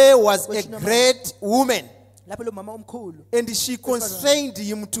esuku where was a kweShunemi. great woman, lapho lo mama omkhulu and she constrained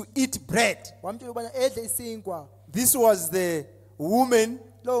him to eat bread. wamtshela ubana edle isinkwa This was the woman,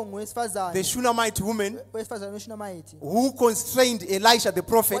 lo the ngowesifazane Shunammite woman, wesifazane weshunamayiti who constrained Elisha the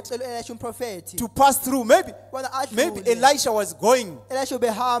prophet wacela Elisha umprofeti to pass through. Maybe bona Elisha was going Elisha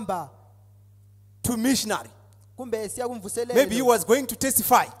ubehamba to missionary. kumbe siya kumvuselelo Maybe he was going to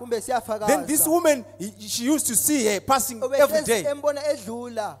testify. kumbe siyafakaza Then this woman, she used to see her passing every ubehlezi day. embona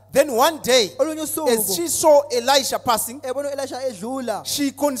edlula Then one day, olunye as usuku she saw Elisha passing, ebona Elisha edlula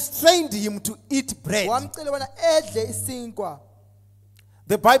she constrained him to eat bread. wamcela bona edle isinkwa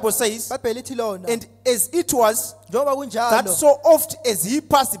The Bible says, iBhayibheli lithi lona and as it was, njengoba that kunjalo so oft as he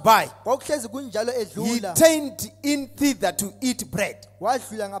passed by, kwakuhlezi kunjalo he edlula turned in thither to eat bread.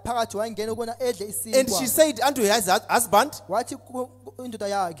 wadlula ngaphakathi wangena ukubona edle And she isinkwa said unto her husband, wathi indoda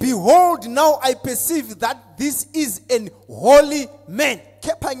yakhe behold, now I perceive that this is an holy man.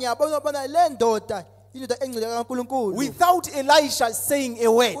 kepha ngiyabona bona le ndoda indoda engcile kaNkulunkulu Without Elisha saying a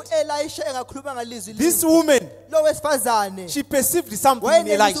word, uElisha engakhuluma ngalizwi this woman, lo wesifazane she perceived something in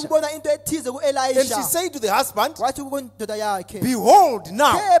wayenelisa Elisha. ukubona into ethize And she kuElisha said to the husband, wathi kundoda yakhe behold,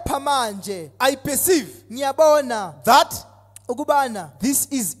 now kepha manje I perceive ngiyabona that ukubana this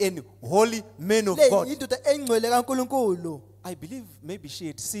is an holy man of le God. indoda engcwele kaNkulunkulu I believe maybe she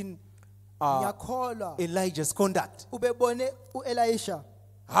had seen ngiyakholwa Elijah's conduct, ubebone uElisha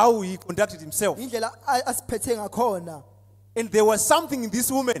how he conducted himself. indlela asiphethe ngakhona And there was something in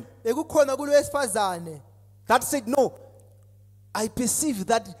this woman bekukhona kulo wesifazane that said, no, I perceive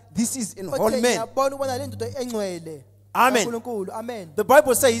that this is an othe holy man. ngiyabona ukubona le ndoda engcwele Amen. kaNkulunkulu amen The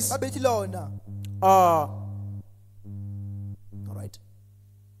Bible says, babethi lona all right.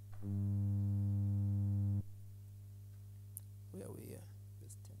 Where are we here?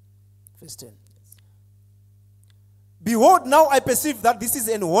 Verse 10. Behold, now I perceive that this is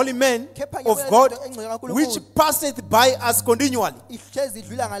an holy man of God, which passeth by us continually. ihlezi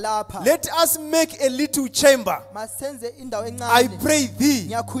idlula ngalapha Let us make a little chamber, masenze indawo I encane pray thee,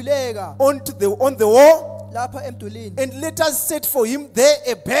 ngiyakhuleka on the wall, lapha emdulini and let us set for him there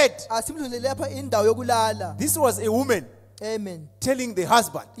a bed. asimdlule lapha indawo yokulala This was a woman amen telling the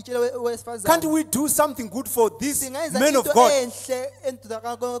husband, itshela can't wesifazane we do something good for this singenza man of into God? enhle endoda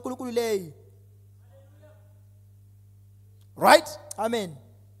kaNkulunkulu leyi Right? amen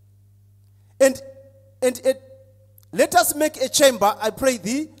And let us make a chamber, I pray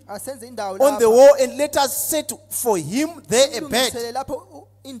thee, asenze indawo on the wall, and let us set for him there a bed, Silungisele lapho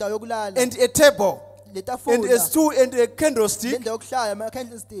indawo yokulala and a table, and a letafula stool, and a candlestick. lendawo yokuhlala ama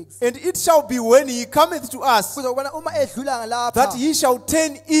candlesticks And it shall be when he cometh to us, kuzokubona uma edlula that ngalapha he shall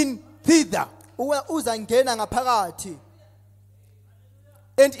turn in thither. uza ngena ngaphakathi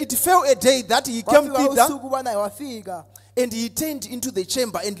And it fell a day that he came Wafika thither, usuku ubana wafika. and he turned into the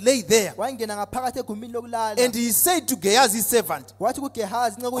chamber and lay there. Wangena ngaphakathi egumini lokulala. And he said to Gehazi's servant, Wathi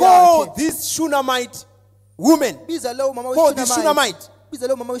kuGehazi inceku call yakhe. this Shunammite woman. Biza lo mama Call this weShunamite. Shunammite. Biza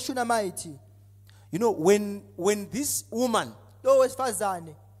lo mama weShunamite. You know, when this woman, Lo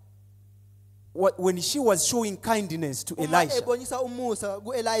wesifazane when she was showing kindness to uma Elisha, ebonisa umusa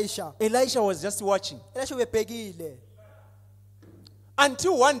kuElisha. Elisha was just watching. Elisha ubebhekile.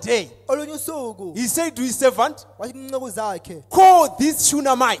 Until one day, Olunye usuku he said to his servant, wathi kunceku zakhe. call this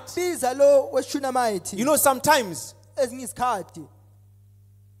Shunammite. Biza lo weShunamite. You know, sometimes Ezinye isikhathi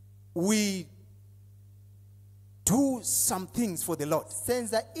we do some things for the Lord.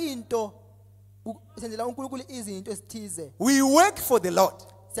 senza into senzela uNkulunkulu izinto esithize. We work for the Lord.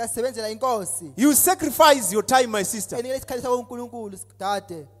 Siyasebenzela inkosi. You sacrifice your time, my sister. Enikele isikhathi sakho uNkulunkulu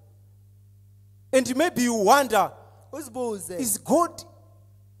dade. And maybe you wonder, Uzibuze. is God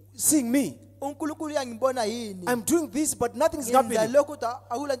seeing me? uNkulunkulu uyangibona yini? I'm doing this, but nothing's Ngenza happening. lokho kodwa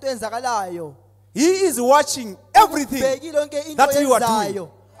akula nto enzakalayo. He is watching everything. Ubhekile yonke into that you are oyenzayo. doing.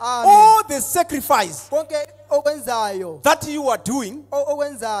 Amen. All the sacrifice Konke okwenzayo. that you are doing,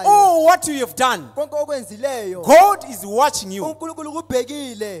 Okwenzayo. all what you have done, Konke okwenzileyo. God is watching you. uNkulunkulu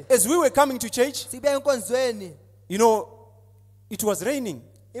kubhekile. As we were coming to church, Sibuya enkonzweni. you know, it was raining.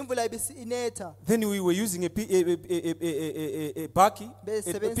 Imvula ibisinetha. Then we were using a bakkie,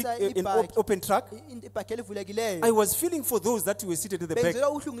 Besebenzisa an ibhakhi. open truck. Ibhakhe livulekileyo. I was feeling for those that were seated at the back. Bengizela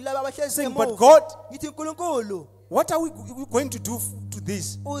uhlungu laba abahlezi Saying, ngemuva. but God, Ngithi uNkulunkulu what are we going to do to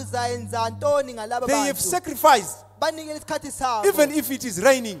this? uzayenza ntoni ngalaba They have bantu? sacrificed, Banikele isikhathi sabo. even if it is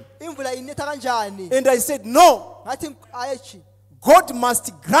raining. Imvula inetha kanjani? And I said, no, Ngathi ayichi. God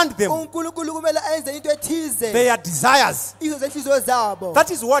must grant them uNkulunkulu kumele enze into ethize. their desires. Izo zenhliziyo zabo. That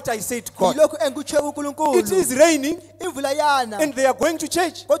is what I said to God. Yilokho engikutshe uNkulunkulu. It is raining Imvula yana. and they are going to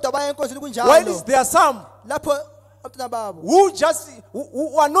church. Kodwa baya enkonzweni While kunjalo. there are some Lapho abantwana babo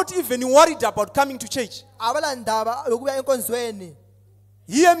who are not even worried about coming to church. abalandaba lokuya enkonzweni.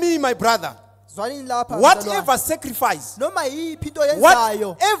 Hear me, my brother. Zwanini lapha. Whatever sacrifice, noma yiphi into oyenzayo.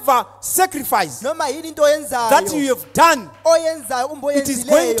 whatever sacrifice Noma yini into oyenzayo. that you have done, oyenzayo umbo it is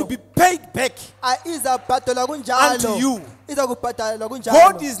going to be paid back. izabhadalwa kunjalo. unto you. Iza kubhadalwa kunjalo.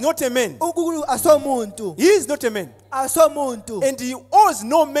 God is not a man. uNkulunkulu asomuntu. He is not a man. Asomuntu. And he owes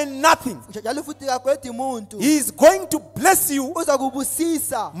no man nothing. Njalo futhi kakwedi umuntu. He is going to bless you Uza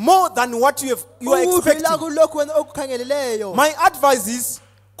kubusisa. more than what you are expecting. Kulokho wena okukhangeleleyo. My advice is,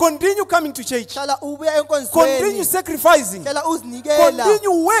 continue coming to church. Hlala ubuya enkonzweni. Continue sacrificing. Hlala uzinikela.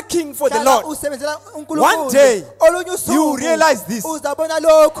 Continue working for the Hlala Lord. usebenzela uNkulunkulu. One day, Olunye usuku, you realize this. uzabona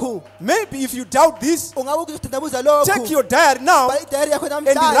lokhu. Maybe if you doubt this, Ungabe ukuthandabuza lokhu. take your diary now Bhala idayari yakho and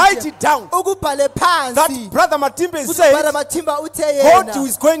namhlanje. write it down. Ukubhale phansi. That Brother Matimbe Brother said, Matimba uthe God yena.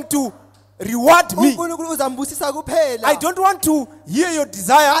 is going to reward me. uNkulunkulu uzambusisa kuphela. I don't want to hear your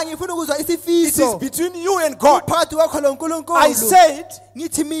desire. Angifuni ukuzwa It is isifiso. between you and God. Phakathi kwakho loNkulunkulu. I said,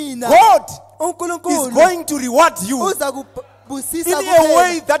 ngithi mina. God is uNkulunkulu going to reward you uza kubusisa in a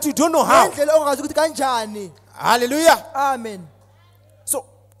way that you don't know how. ngendlela ongazi ukuthi kanjani. Hallelujah. Amen. So,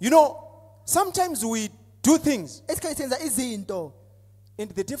 you know, sometimes we do things Esikhathi senza izinto and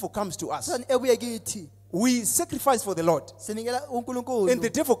the devil comes to us. sani ebuye kithi. We sacrifice for the Lord. Sinikela uNkulunkulu. And the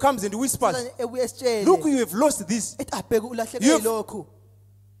devil comes and whispers, Sani ebuye sitshele. look, you have lost this. Ethi abheke ulahleke You have- lokhu.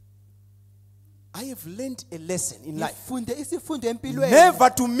 I have learned a lesson in life. Ngifunde isifundo empilweni. Never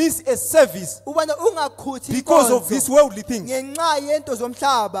to miss a service Ubana ungakhuthi because of inkonzo these worldly things. ngenxa yento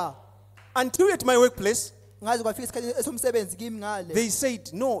zomhlaba. Until at my workplace, Ngaze kwafika isikhathi esomsebenzi kimi ngale. they said,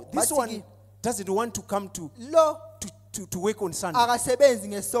 no, this Bathi one ki- doesn't want to come to Lo work on Sunday. akasebenzi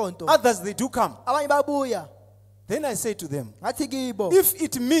ngesonto. Others, they do come. Abanye babuya. Then I say to them, Ngathi kibo. if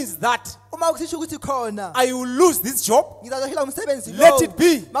it means that Uma kusisho ukuthi khona I will lose this job, ngizahlela umsebenzi lo. let it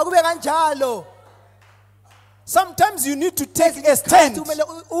be. Makube kanjalo. Sometimes you need to take a stand. Kumele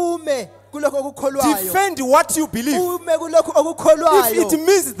ume kulokho okukholwayo. Defend what you believe. Ume kulokho okukholwayo. If it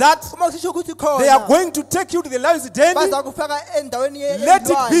means that Uma kusisho ukuthi they are khona going to take you to the lion's den, baza kufaka endaweni let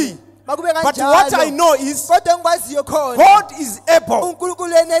it be. Makube But what I kanjalo. know is Kodwa engikwaziyo khona God is able uNkulunkulu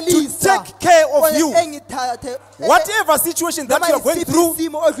to enelisa. take care of you. Engithathe Whatever situation that you are going through,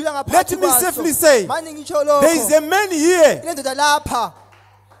 isimo odlula let ngaphansi me kwaso. safely say, Manje ngitsho there is lokho. a man here. Indoda lapha.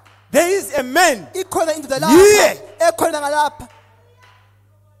 There is a man Ikhona indoda Yeah. lapha. Ekhona ngalapha.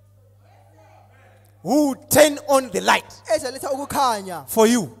 who turn on the light Ezaletha ukukhanya for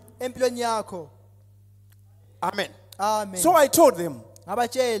you. empilweni yakho. Amen. Amen. So I told them,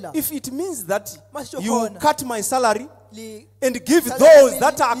 Ngabatshela. if it means that Masho you khona. cut my salary and give those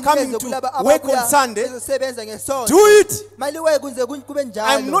that are coming to work on Sunday. Do it.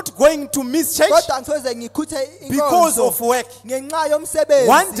 I'm not going to miss church because of work.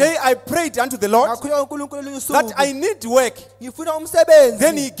 One day I prayed unto the Lord that I need work.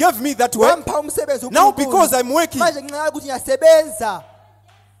 Then He gave me that work. Now because I'm working,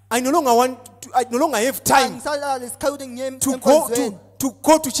 I no longer have time to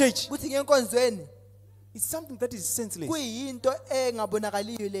go to church. It's something that is senseless.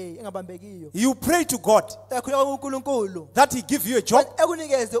 You pray to God that He give you a job.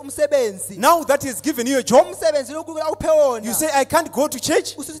 Now that He has given you a job, you say, I can't go to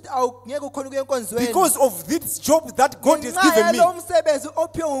church because of this job that God has given me.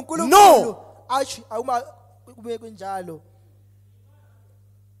 No.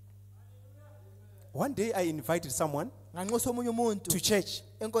 One day I invited someone to church.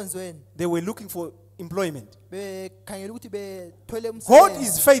 They were looking for employment. God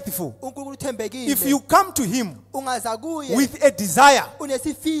is faithful. If you come to Him with a desire,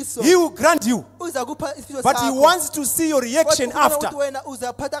 He will grant you. But He wants to see your reaction after.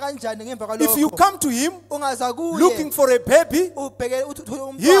 If you come to Him looking for a baby,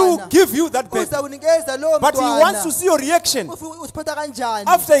 He will give you that baby. But He wants to see your reaction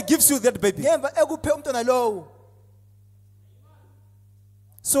after He gives you that baby.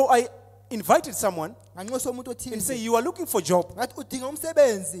 So I invited someone and say, you are looking for a job.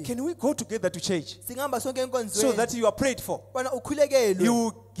 Can we go together to church so that you are prayed for?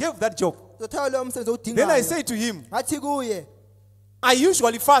 You gave that job. Then I say to him, I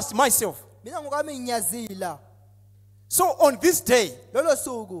usually fast myself. So on this day,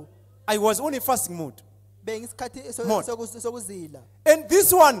 I was on a fasting mode. And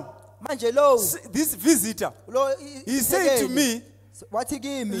this one, this visitor, he said to me,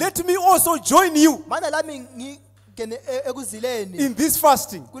 let me also join you in this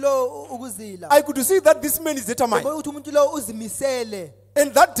fasting. I could see that this man is determined.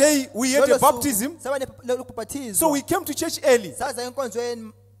 And that day we had a baptism. So we came to church early.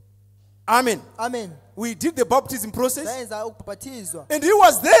 Amen. We did the baptism process. And he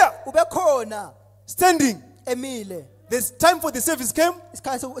was there, standing. This time for the service came.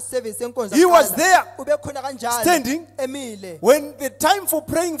 He was there, standing. When the time for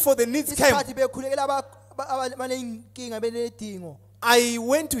praying for the needs came, I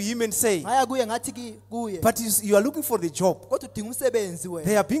went to him and said, but you are looking for the job.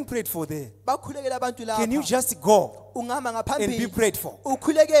 They are being prayed for there. Can you just go and be prayed for?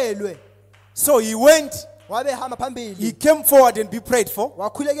 So he went. He came forward and be prayed for.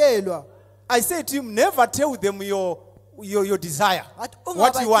 I said to him, never tell them your desire,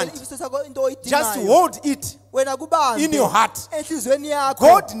 what you want. Just hold it in your heart.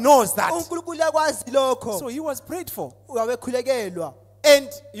 God knows that. So he was prayed for. And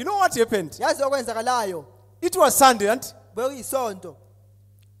you know what happened? It was Sunday, and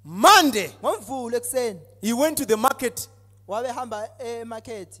Monday he went to the market where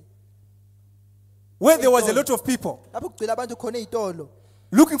there was a lot of people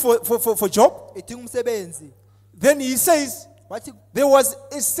looking for job. Then he says there was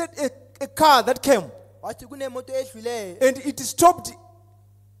a car that came and it stopped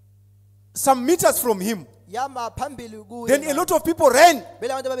some meters from him. Then a lot of people ran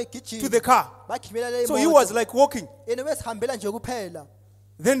to the car. So he was like walking. Then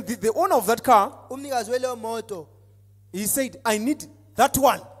the owner of that car, he said, I need that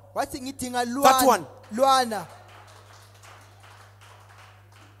one. That one.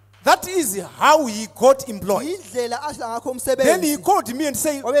 That is how he got employed. Then he called me and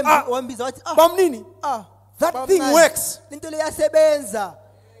said, Bamnini, that thing works.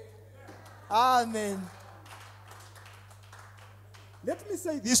 Amen. Let me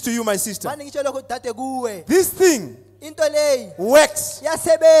say this to you, my sister. This thing works.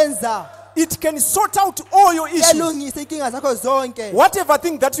 It can sort out all your issues. Whatever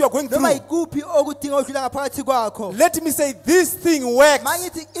thing that you are going through. Let me say, this thing works.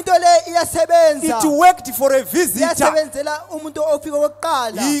 It worked for a visitor.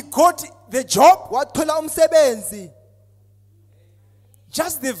 He got the job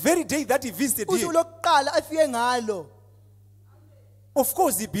just the very day that he visited here. Of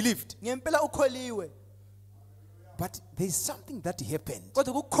course he believed. But there is something that happened.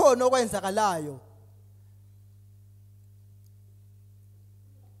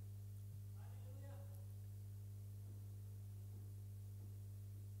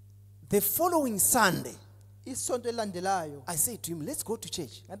 The following Sunday, I said to him, let's go to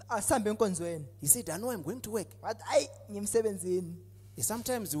church. He said, I know I'm going to work.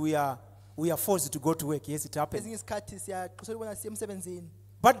 Sometimes we are we are forced to go to work. Yes, it happened. Ezinye isikhathi siyaxoshela ukubona siye emsebenzini.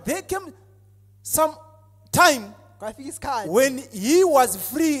 But there came some time Kwafika isikhathi when he was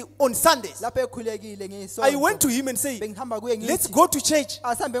free on Sundays. lapho ekhulekile ngesonto. I went to him and said, Bengihamba kuye ngithi, let's go to church.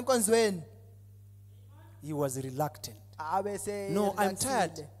 Asihambe enkonzweni. He was reluctant. Abese No, I'm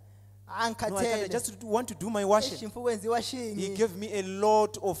tired. No, I just want to do my washing. He gave me a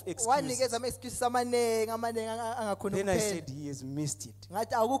lot of excuses. Then I said, he has missed it.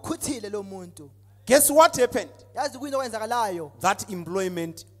 Guess what happened? That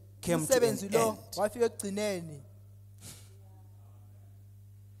employment came to an end.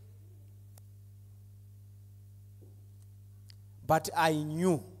 But I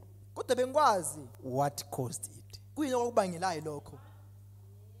knew what caused it.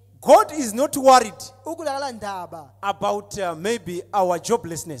 God is not worried about maybe our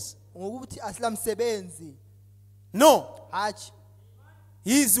joblessness. No.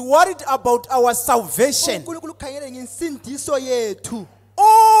 He is worried about our salvation.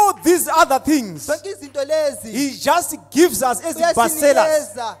 All these other things, he just gives us as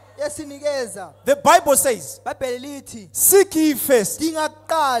parcelers. The Bible says, seek ye first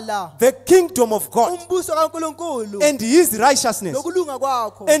the kingdom of God and his righteousness,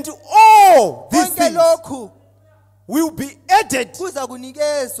 and all these things will be added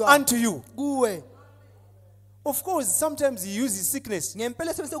unto you. Of course, sometimes he uses sickness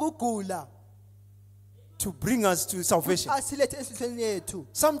to bring us to salvation.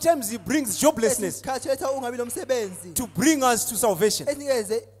 Sometimes he brings joblessness to bring us to salvation.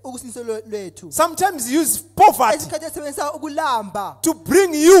 Sometimes he uses poverty to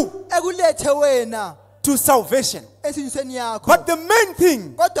bring you to salvation. But the main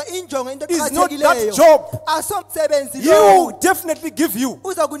thing is not that job. He will definitely give you.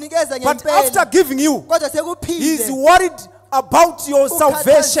 But after giving you, he is worried about your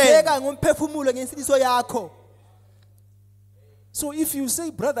salvation. So if you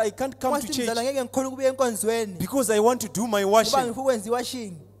say, brother, I can't come to church because I want to do my washing,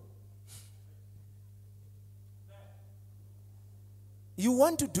 you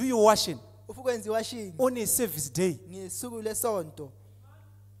want to do your washing on a service day.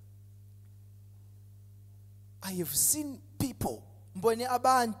 I have seen people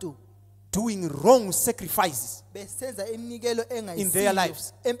doing wrong sacrifices in their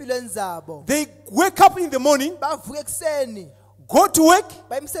lives. They wake up in the morning, go to work,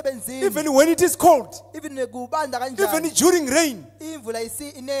 even when it is cold, even during rain.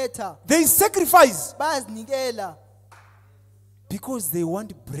 They sacrifice because they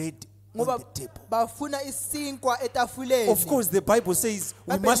want bread on the table. Of course, the Bible says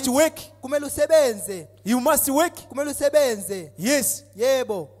we must work. You must work. Yes.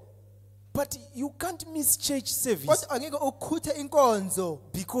 But you can't miss church service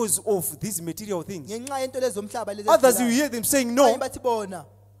because of these material things. Others, you hear them saying, no,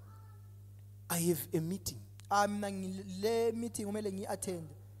 I have a meeting. A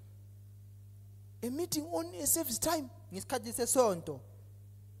meeting on a service time.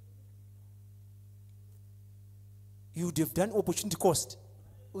 You would have done opportunity cost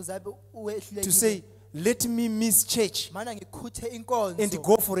to say, let me miss church and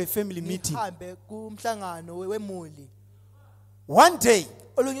go for a family meeting. One day,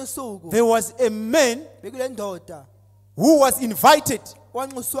 there was a man who was invited to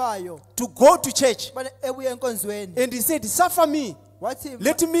go to church, and he said, suffer me,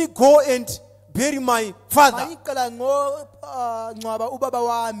 let me go and bury my father.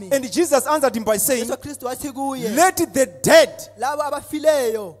 And Jesus answered him by saying, let the dead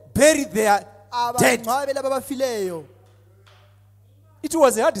bury their dead. It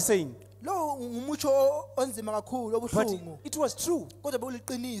was a hard saying, but it was true.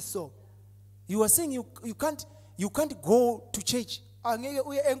 You are saying you can't go to church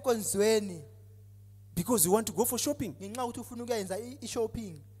because you want to go for shopping.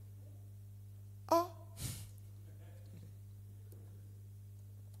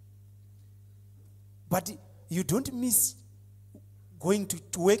 But you don't miss going to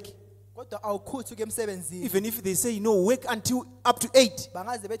work. Even if they say, no, work until up to 8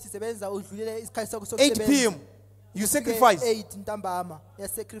 p.m. You sacrifice.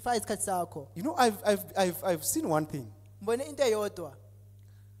 You know, I've seen one thing.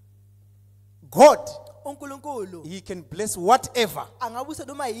 God, He can bless whatever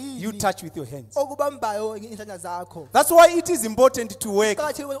you touch with your hands. That's why it is important to work.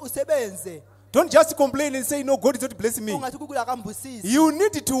 Don't just complain and say, no, God is not blessing me. You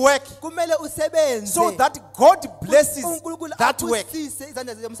need to work so that God blesses that work.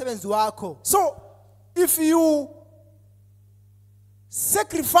 So if you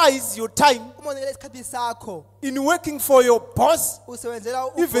sacrifice your time in working for your boss,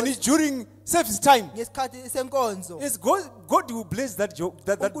 even during service time. Yes, God will bless that job,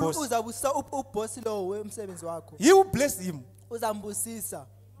 that boss. He will bless him,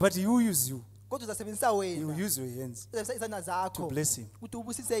 but he will use you. He will use your hands to bless him.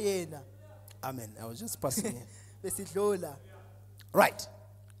 Amen. I was just passing here. Right.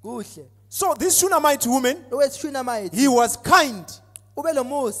 So this Shunammite woman, he was kind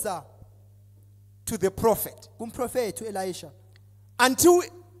to the prophet until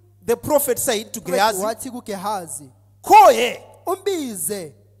the prophet said to Gehazi, call her.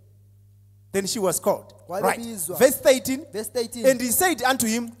 Then she was called. Right. Verse 18. And he said unto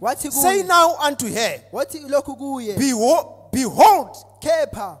him, say now unto her, behold,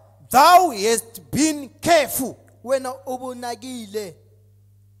 thou hast been careful.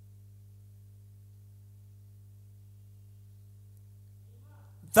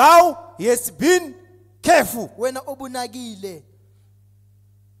 Thou hast been careful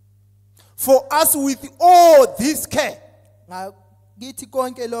for us with all this care. All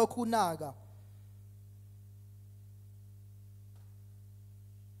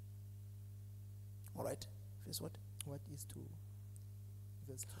right. Verse what?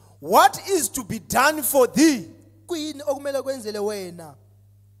 What is to be done for thee?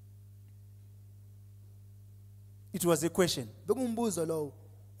 It was a question.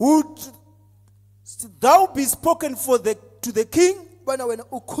 Would thou be spoken to the king or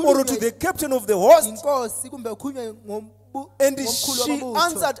to the captain of the host? And she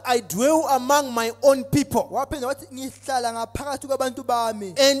answered, I dwell among my own people.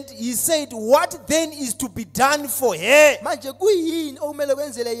 And he said, what then is to be done for her?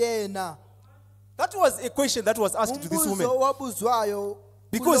 That was a question that was asked to this woman,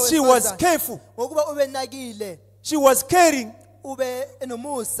 because she was careful. She was caring,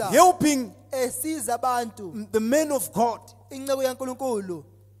 helping the men of God,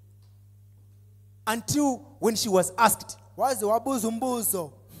 until when she was asked.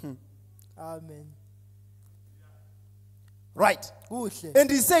 Amen. Right.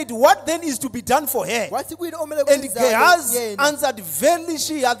 And he said, what then is to be done for her? And Gehazi answered, verily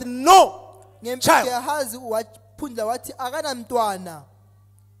she hath no child.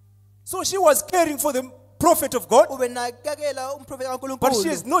 So she was caring for the prophet of God, but she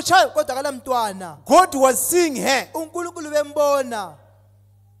has no child. God was seeing her.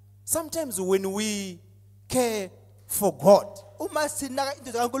 Sometimes when we care for God, you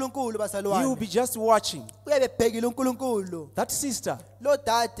will be just watching. That sister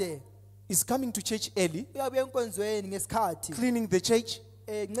is coming to church early, cleaning the church.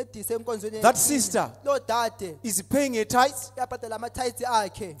 That sister is paying a tithe.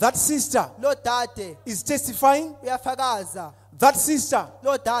 That sister is testifying. That sister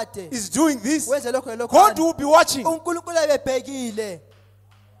is doing this. God will be watching,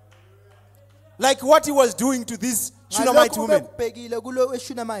 like what he was doing to this Shunammite woman.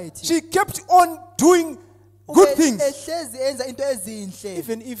 She kept on doing good things,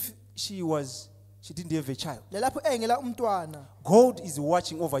 even if she didn't have a child. God is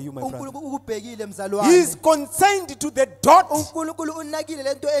watching over you, my brother. He is concerned to the dot.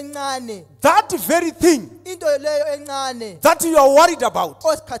 That very thing that you are worried about,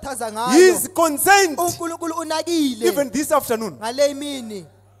 He is concerned. Even this afternoon,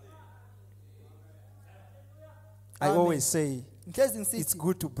 I always say, it's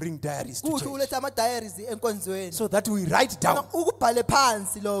good to bring diaries to church, so that we write down.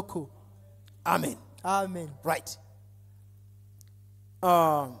 Amen. Amen. Right. Where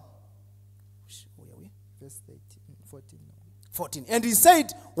are we? Verse 14. And he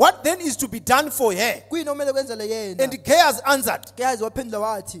said, what then is to be done for her? And Gehazi answered,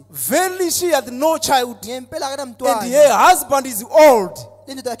 verily she hath no child, and her husband is old.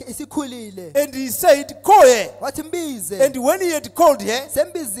 And he said, call her. And when he had called her,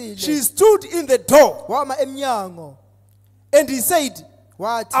 she stood in the door. And he said,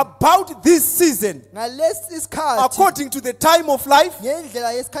 about this season, according to the time of life,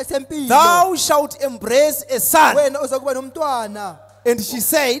 thou shalt embrace a son. And she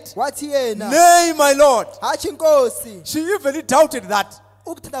said, nay, my Lord. She even doubted that.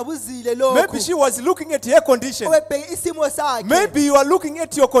 Maybe she was looking at her condition. Maybe you are looking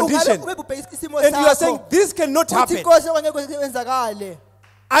at your condition, and you are saying, this cannot happen.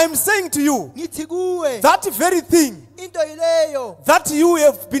 I'm saying to you, that very thing that you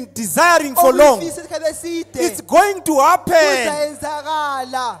have been desiring for long, it's going to happen.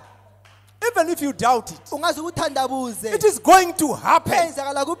 Even if you doubt it, ungaze ukuthandabuze it is going to happen.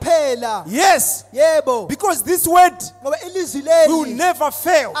 kwenzakala kuphela. Yes. Yebo, Because this word ngoba ilizwi will leli never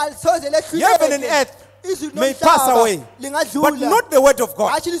fail. alisoze Heaven and lehluleke. earth Izwi may pass nomhlaba away, but lingadlula, not the word of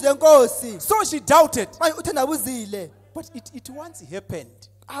God. hatshi ilizwi lenkosi. So she doubted. Manje uthandabuzile, But it once happened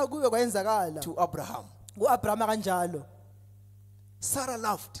akube kwenzakala to Abraham. ku-Abrahama kanjalo. Sarah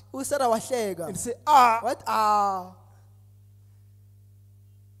laughed uSarah wahleka and said, wathi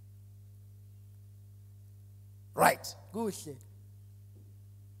right. kuhle.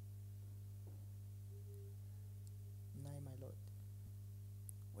 Nay, my Lord.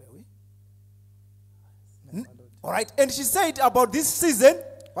 Where are we? Nay, my Lord. All right. And she said about this season,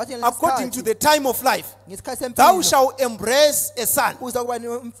 Wathi ngalesi according to sikhathi, the time of life, ngesikhathi thou sempilo, shalt embrace a son. uza kuba And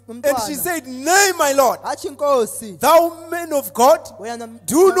she nomntwana. said, nay, my Lord, Hatshi inkosi, thou man of God, wena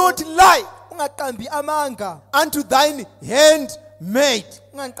do not lie ungaqambi amanga, unto thine handmaid.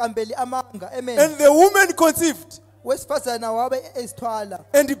 ungaqambeli amanga. Amen. And the woman conceived Wesifazana wabe ezithwala,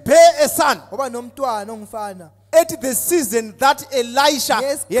 and bare a son waba nomntwana ongumfana. at the season that Elisha had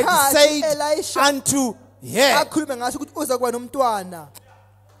Ngesikhathi said Elisha unto her. akhulume ngaso ukuthi uza kuba nomntwana.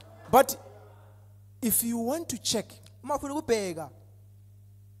 But if you want to check, Uma ufuna ukubheka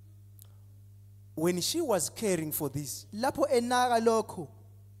when she was caring for this, lapho enaka lokho,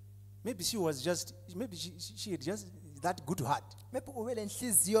 maybe she had just that good heart. maybe ube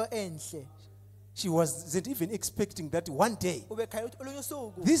lenhliziyo enhle, She wasn't even expecting that one day, ube khaya ukuthi olunye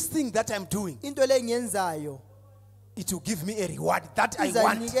usuku this thing that I'm doing, into le engiyenzayo it will give me a reward that I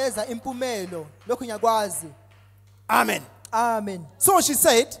want. izanikeza impumelo. Lokho ngiyakwazi. Amen. Amen. So she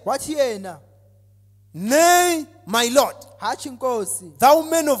said, Wathi yena, nay, my Lord, hatshi inkosi, thou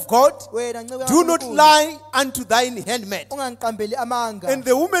man of God, wena nceba do not lie unto thine handmaid. ungangiqambeli amanga. And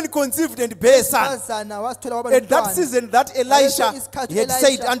the woman conceived and bare a son. Wesifazana wasithola waba At that nomntwana. season that Elisha had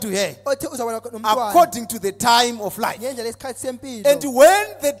said unto her, Othe uzaba nomntwana according to the time of life. ngendlela yesikhathi sempilo. And when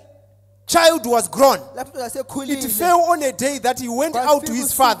the child was grown, Lapho it sekhulile, fell on a day that he went out to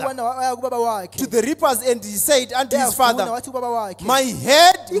his father, waya kubaba wakhe. to the reapers, and he said unto his Uyavuna, father, wathi kubaba wakhe, my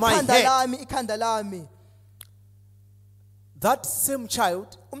head, my ikhanda head. lami, ikhanda lami. That same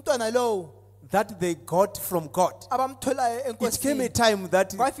child Umntwana lowo that they got from God. abamtholayo It came a enkosini time that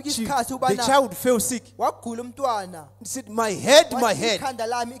Kwafika isikhathi the ubana- child fell sick. wagula umntwana. He said, my head, my Wathi, head. ikhanda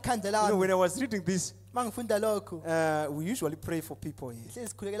lami, ikhanda You know, lami. when I was reading this, Mangifunda lokho, we usually pray for people here. hlezi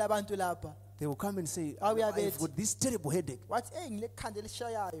sikhulekela abantu lapha. They will come and say, Abuya I've bethi. got this terrible headache. Wathi ngile khanda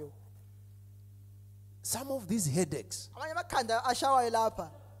elishayayo. Some of these headaches, Amanye amakhanda ashawayo lapha.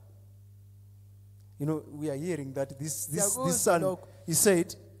 you know, we are hearing that this Siyakuzwa son, lokho. he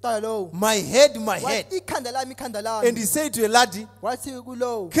said, Umntwana lowo my head, my head. wathi ikhanda lami, ikhanda And lami. he said to a laddie, Wathi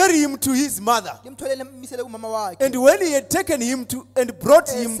kulowo carry him to his mother. ngimtholele misele kumama wakhe. And when he had taken him to and brought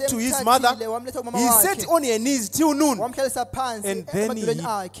him to his Esemthathile, mother, wamletha kumama he wakhe. sat on her knees till noon, Wamhlalisa phansi and then he emadolweni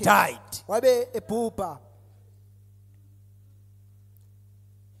akhe. died. Wabe ebhubha.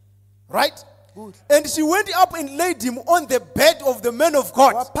 Right? Good. And she went up and laid him on the bed of the man of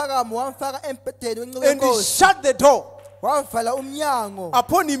God, Waphakama wamfaka embhedeni wenceku and he yenkosi. shut the door Wavala umnyango.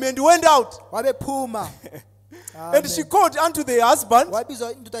 upon him and went out. Wabe phuma. And she called unto the husband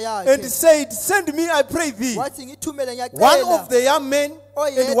Wabizwa indoda and yakhe. said, send me, I pray thee, Wathi ngithumele one ngiyacela. of the young men and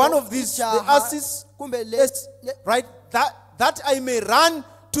Oyedwa one of these the ijaha, asses, kumbe right? That I may run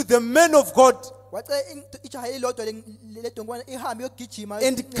to the man of God wacela ijaha elilodwa ledonkwana ihambe yogijima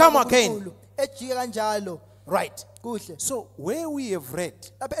and come again. ejike kanjalo. Right. Kuhle. So where we have read,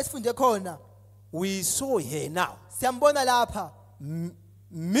 Lapha esifunde khona we saw here now siyambona lapha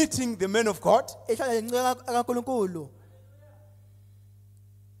meeting the man of God, ehlala lenceku kaNkulunkulu.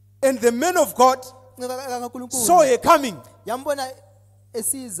 and the man of God Inceku saw kaNkulunkulu her coming. yambona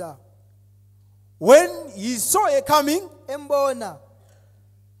esiza, When he saw her coming, embona.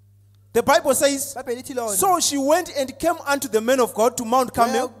 the Bible says, Lapha lithi lona. so she went and came unto the man of God to Mount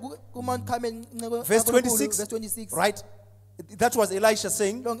Carmel. Ku-Mount Carmel, inceku Verse kaNkulunkulu, 26. verse 26. Right? That was Elisha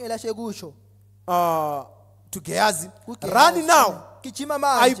saying Long elashe kusho. to Gehazi, kuGehazi, run now, gijima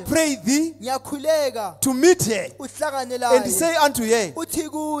I manje. pray thee, Ngiyakhuleka to meet her uhlangane and laye. say unto her, Uthi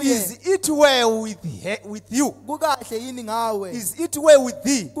kuye, is it well with you? kukahle yini ngawe? Is it well with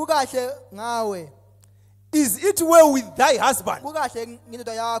thee? Kukahle ngawe? Is it well with thy husband? Kukahle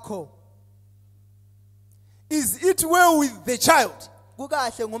ngindoda yakho? Is it well with the child?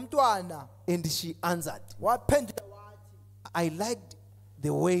 Kukahle ngomntwana? And she answered, Waphendula wathi, I liked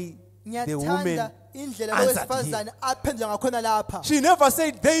the way the woman ngiyathanda indlela answered lowesifazane aphendula ngakhona lapha. She never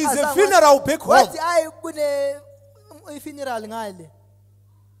said there is a Azange funeral back home. wathi ayi kune funeral ngale.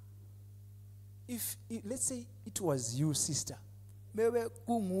 If let's say it was you, sister,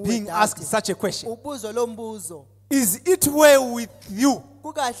 being asked such a question. Is it well with you?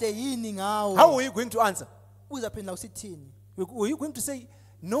 How are you going to answer? Were you going to say,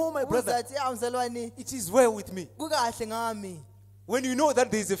 no, my brother, it is well with me? When you know that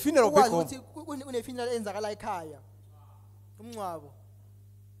there is a funeral back home.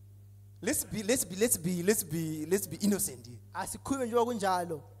 Let's be innocent here.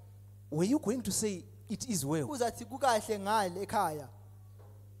 Were you going to say it is well?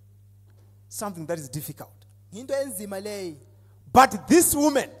 Something that is difficult. But this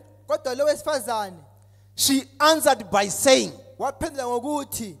woman, she answered by saying,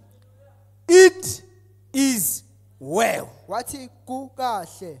 it is well.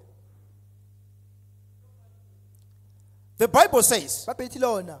 The Bible says,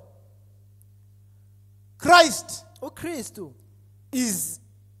 Christ is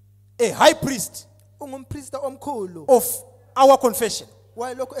a high priest of our confession.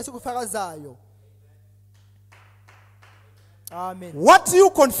 Amen. What you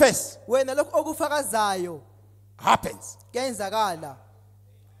confess happens.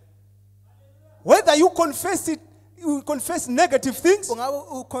 Whether you confess it, you confess negative things,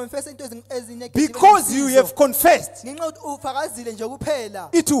 because you have confessed, it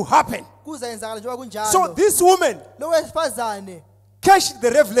will happen. So this woman catch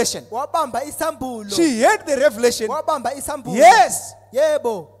the revelation. She heard the revelation. Yes,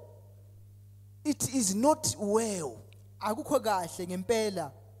 it is not well.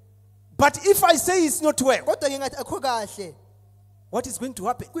 But if I say it's not well, what is going to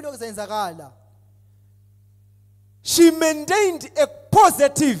happen? She maintained a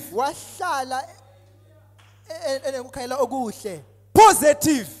positive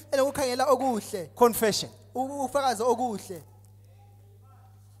confession.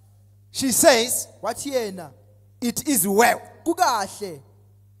 She says, it is well.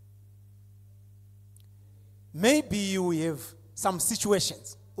 Maybe you have some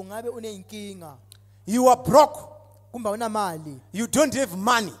situations. You are broke. You don't have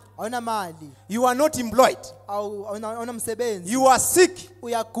money. You are not employed. You are sick.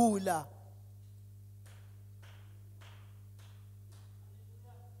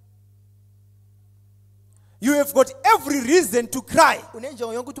 You have got every reason to cry.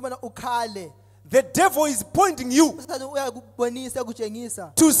 The devil is pointing you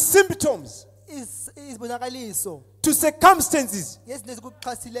to symptoms, to circumstances.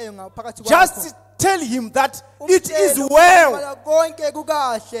 Just tell him that it is well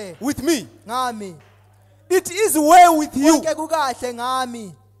with me. It is well with you.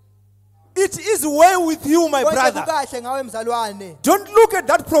 It is well with you, my brother. Don't look at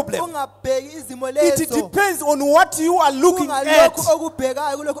that problem. It depends on what you are looking at.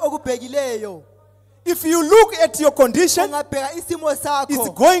 If you look at your condition, it's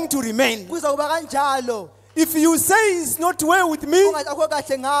going to remain. If you say it's not well with me,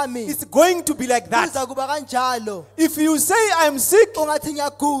 it's going to be like that. If you say I'm sick,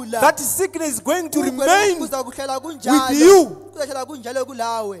 that sickness is going to remain with you.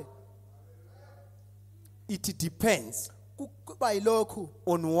 It depends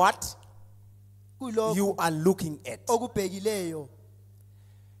on what you are looking at.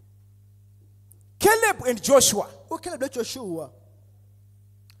 Caleb and Joshua,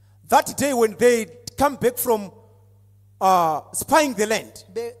 that day when they come back from spying the land,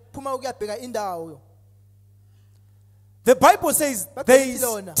 the Bible says they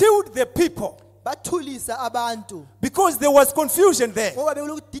stilled the people because there was confusion there.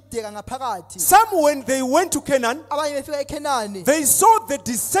 Some, when they went to Canaan, they saw the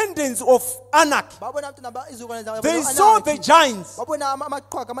descendants of Anak. They saw the giants.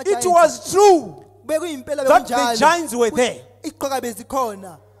 It was true that the giants were there.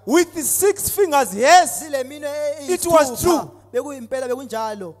 With 6 fingers, yes, it was true.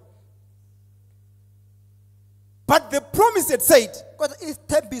 But the promise had said,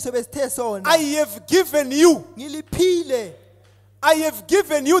 I have given you. I have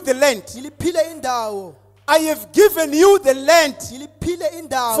given you the land. I have given you the land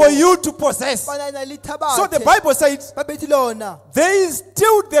for you to possess. So the Bible says, they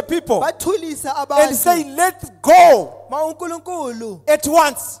stilled the people and say, let's go at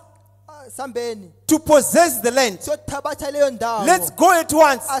once to possess the land. Let's go at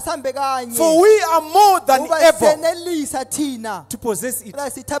once, for we are more than able to possess it.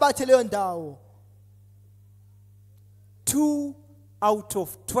 2 out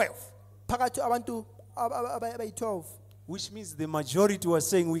of 12. Which means the majority was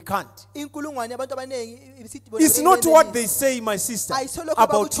saying we can't. inkulungwane yabantu abaningi It's not what they say, my sister,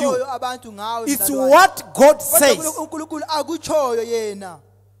 about you. It's what God says uNkulunkulu akutshoyo yena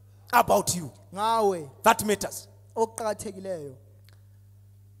about you ngawe that matters. okuqhakathekileyo.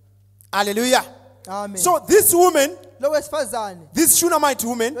 Hallelujah. Amen. So this woman, lo wesifazane this Shunammite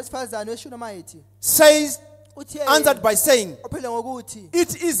woman, wesifazane weShunammite says, uthi answered by saying, ophela ngokuthi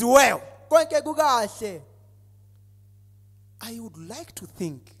it is well. konke kukahle. I would like to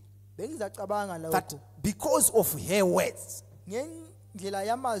think Bengizacabanga that lokho because of her words, ngendlela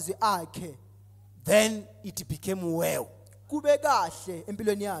yamazwi akhe then it became well kube kahle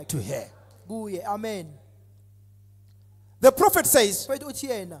empilweni to yakhe her. kuye. Amen. The prophet says Mfethu uthi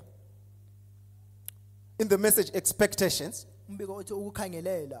yena in the message expectations, umbiko uthi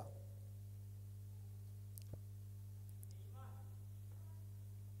ukukhangelela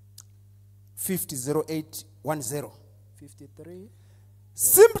 50:0810. 53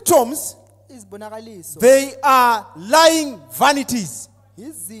 Symptoms, izibonakaliso they are lying vanities.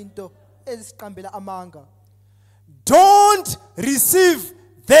 izinto ezisiqambela amanga. Don't receive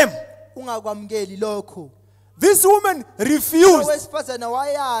them. Ungakwamukeli lokho. This woman refused Owesifazana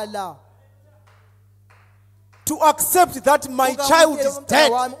wayala to accept that my child is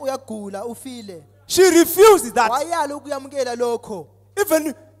dead. wami uyagula ufile. She refused that. Wayala ukuyamukela lokho.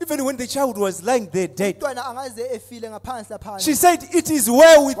 Even when the child was lying there dead. Umntwana angaze efile ngaphansi lapha. She said it is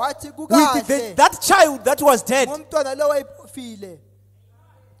well with Wathi kukahle that child that was dead. ngomntwana lo wayefile.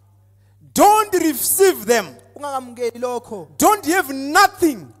 Don't receive them. Ungakamukeli lokho. Don't have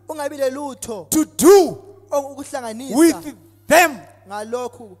nothing Ungabile lutho to do ukuhlanganisa with them.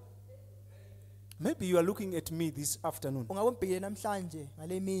 ngalokho. Maybe you are looking at me this afternoon Ungabombheke namhlanje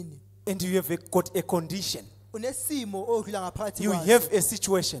ngalemini. and you have got a condition. Unesimo odlula ngaphakathi You kwaso. have a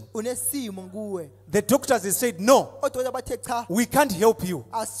situation. Unesimo kuwe. The doctors have said, no, Odokotela bathe cha we can't help you.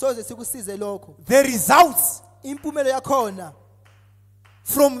 asoze sikusize lokho. The results Impumelo yakhona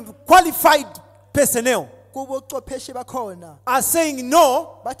from qualified personnel kubo copheshe bakhona are saying,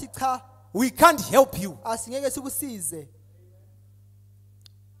 no, bathi cha we can't help you. asingeke sikusize.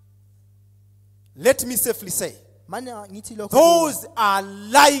 Let me safely say, Manje ngithi lokho those are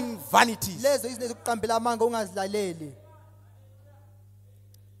lying vanities. lezo izinto zokuqambela amanga ungazilaleli.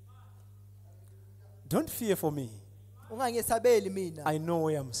 Don't fear for me. Ungangesabeli mina. I know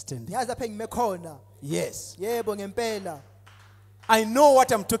where I'm standing. Ngiyazi lapha engime khona. Yes. Yebo ngempela. I know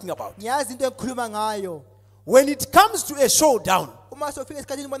what I'm talking about. Ngiyazi into engikhuluma ngayo. When it comes to a showdown, Uma sofika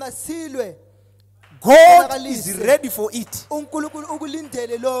esikhathini bona silwe God is ready for it. uNkulunkulu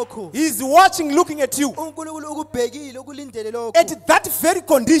ukulindele lokho. He's watching, looking at you. uNkulunkulu ukubhekile ukulindele lokho. At that very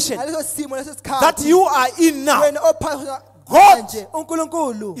condition Ngaleso simo leso sikhathi that you are in now, wena ophatha God nje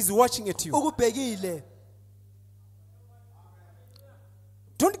uNkulunkulu is watching at you. ukubhekile.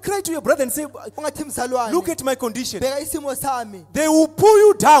 Don't cry to your brother and say, Ungathi mzalwane look at my condition. bheka isimo sami. They will pull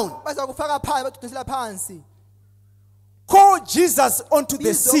you down. Bazakufaka phansi badudisela phansi. Call Jesus onto the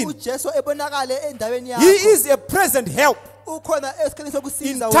Bizo scene. uJesu ebonakale endaweni He yakho. is a present help Ukhona esikhathini in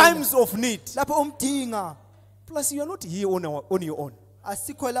sokusiza wena. times of need. Lapho umdinga Plus, you are not here on your own.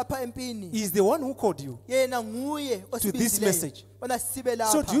 asikho lapha empini. He is the one who called you. Yena nguye To this osibizileyo. message. Bona sibe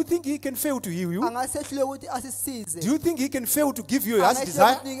So do you lapha. think he can fail to heal you? Angasehlule ukuthi asisize. Do you think he can fail to give you your heart's Angasehlule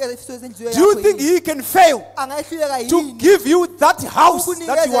desire? ukunikeza ifiso zenhliziyo Do you yakho think yini? he can fail Angayehluleka to yini give you that house that you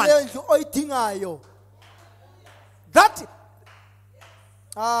ukunikeza leyo want? ndlu oyidingayo? That,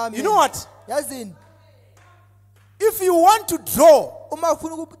 Amen. you know what? Yazini If you want to draw uma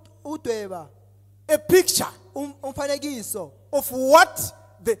ufuna ukudweba a picture umfanekiso of what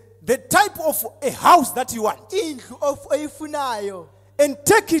the type of a house that you want indlu oyifunayo and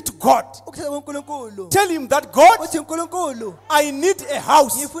take it to God, ukuthatha kuNkulunkulu tell him that God, uthi uNkulunkulu I need a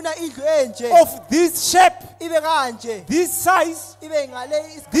house ngifuna indlu enje of this shape, ibe kanje this size, ibe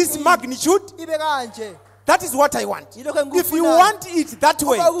ngale this magnitude. ibe kanje. That is what I want. Yilokho If you engikufunayo. want it that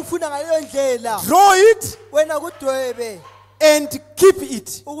way, Uma ukufuna ngaleyo ndlela draw it wena kudwebe and keep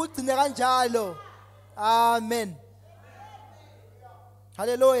it. ukugcina kanjalo. Amen.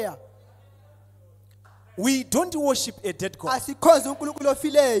 Hallelujah. We don't worship a dead God. Asikhonze uNkulunkulu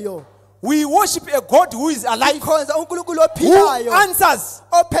ofileyo. We worship a God who is alive, Sikhonza uNkulunkulu who ophilayo answers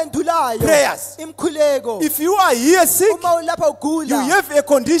ophendulayo prayers. imkhuleko. If you are here sick, Uma ulapha you ugula have a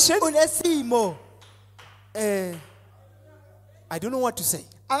condition, unesimo I don't know what to say.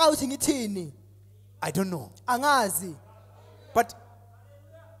 angathi ngithini I don't know. angazi. But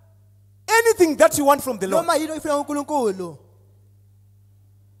anything that you want from the Lord, Noma yini oyifuna uNkulunkulu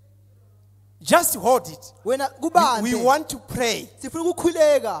just hold it. wena We kubambe. want to pray Sifuna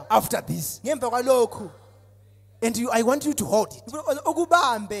ukukhuleka after this. ngemva kwalokho. And I want you to hold it.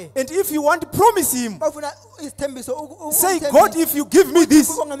 ukubambe And if you want, promise him. bafuna isithembiso Say, God, if you give me this,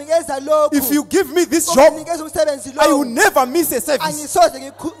 unganikeza lokhu if you give me this job, unganikeza umsebenzi I will lo never miss a service. angisoze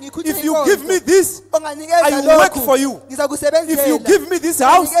ngikhuthe If you give me this, unganikeza I will work lokhu for you. ngizakusebenzela If you give me this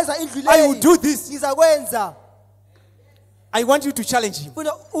house, unganikeza indlu I leyi will do this. ngizakwenza I want you to challenge him.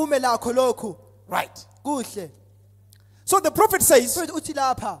 ufuna ume lakho lokhu Right. kuhle So the prophet says, futhi uthi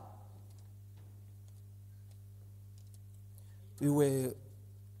lapha we were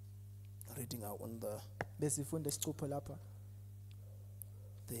reading out on the besifunda isicupho lapha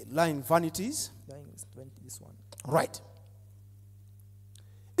line vanities. this one Right.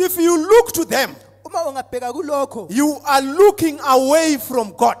 If you look to them, uma ungabheka kulokho you are looking away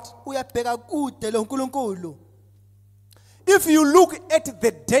from God. uyabheka kude lo nkulunkulu If you look at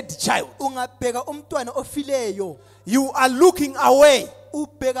the dead child, ungabheka umntwana ofileyo you are looking away.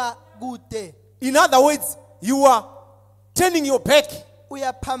 ubheka kude In other words, you are turning your back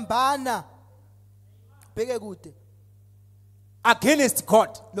uyaphambana bheke kude against God.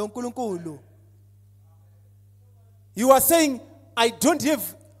 lo nkulunkulu You are saying, I don't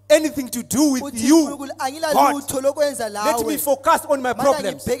have anything to do with uthi you. uNkulunkulu angila God, lutho lokwenza let me lawe focus on my mana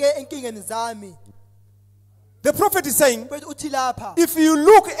problems. ngibheke enkingeni zami The prophet is saying, futhi uthi lapha if you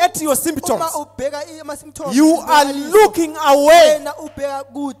look at your symptoms, uma ubheka ama symptoms you are looking away wena ubheka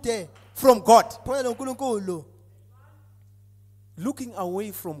kude from God. phela lo nkulunkulu Looking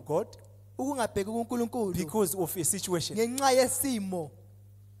away from God ukungabheki kuNkulunkulu because of a situation. ngenxa yesimo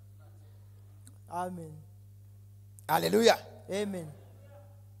amen Hallelujah. amen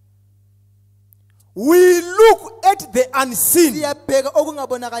We look at the unseen. siyabheka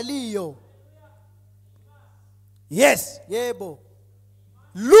okungabonakaliyo Yes. yebo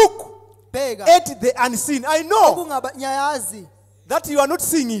Look bheka at the unseen. I know okungabanyayazi that you are not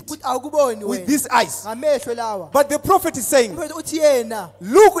seeing it ukuthi awukuboni with wena these eyes. ngamehlo lawa But the prophet is saying, mfowethu uthi yena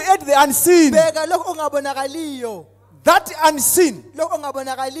look at the unseen. bheka lokho ongabonakaliyo That unseen lokho is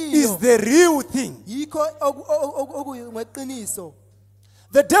ongabonakaliyo the real thing. yikho okuyingweqiniso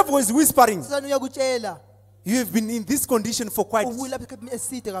The devil is whispering, sana uyakutshela you have been in this condition for quite ubulapha esikhathini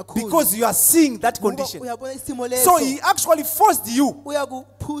eside kakhulu because you are seeing that condition. uyabona isimo So leso he actually forced you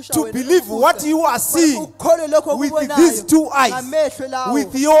uyakuphusha to believe what you are seeing ukholwe lokho with okubonayo these two eyes, ngamehlo lawo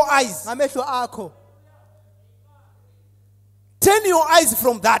with your eyes. ngamehlo akho Turn your eyes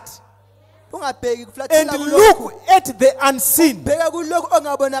from that ungabheki and kuflathela kulokho look at the unseen. bheka kulokho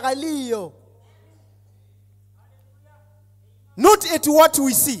ongabonakaliyo Not at what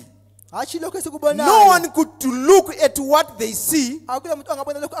we see. hashi lokho No esikubonayo one could look at what they see akula muntu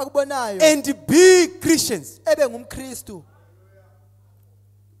ongabona lokho akubonayo and be Christians. ebe ngumKristu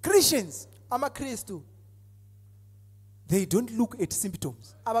Christians, amaKristu they don't look at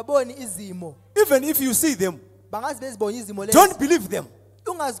symptoms. ababoni izimo Even if you see them, bangazi bezibona izimo lezi don't believe them.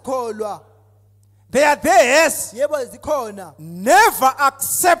 ungazikholwa They are there, yes. yebo zikhona Never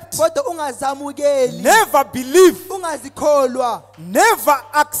accept, kodwa ungazamukeli never believe, ungazikholwa never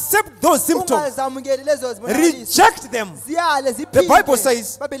accept those symptoms. ungazamukeli lezo zibonakaliso Reject them. ziyale The Bible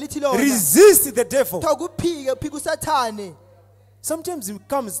says, babelithi lona resist the devil. thokuphike uphike usathane Sometimes it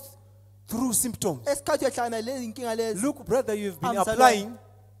comes through symptoms. esikhathi uyahlangana lezi inkinga lezi Look, brother, you've been Mzalwane, applying,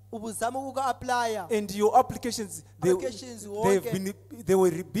 ubuzama ukuka-aplya and your applications, Applications they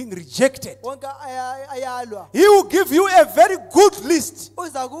were being rejected. wonke ayalwa He will give you a very good list,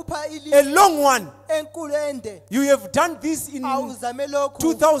 uza kupha a ilist long one. enkulu ende You have done this in awuzame lokhu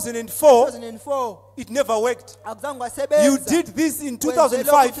 2004. 2004 It never worked. akuzange You kwasebenza did this in Wenze lokhu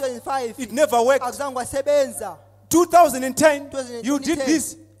 2005. 2005 It never worked. akuzange kwasebenza 2010. You did 2010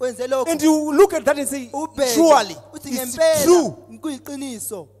 this. wenze lokhu And you look at that and say, ubheke surely uthi it's ngempela true.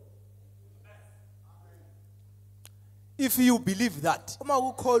 kuyiqiniso If you believe that, uma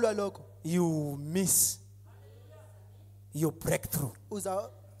ukukholwa lokho you miss your breakthrough. uza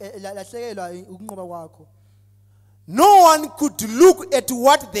lahlekelwa ukunqoba kwakho No one could look at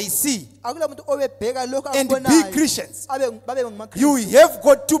what they see akula muntu obebheka lokho and be akubonayo Christians. babe You ngumakristu have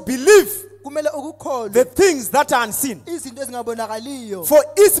got to believe kumele ukukholwe the things that are unseen. izinto ezingabonakaliyo For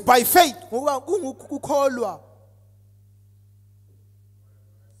it's by faith. ngoba kungukukholwa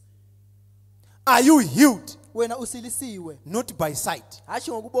Are you healed? wena usilisiwe Not by sight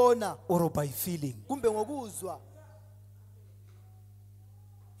hashi ngokubona or by feeling. kumbe ngokuzwa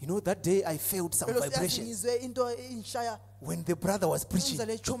You know, that day I felt some phela vibrations ngizwe into inshaya when the brother was preaching. umza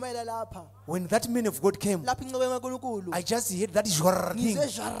lechumela lapha When that man of God came, lapha incebe kaNkulunkulu I just heard that zhwarr thing. ngizwe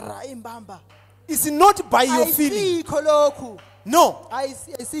jara imbamba It's not by your feeling. ayisikho lokhu No.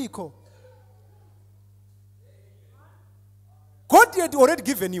 ayisikho God had already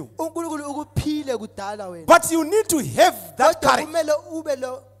given you. But you need to have that courage.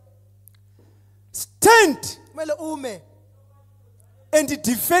 Stand and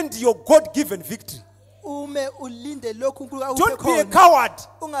defend your God-given victory. Don't be a coward.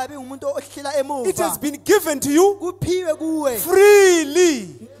 It has been given to you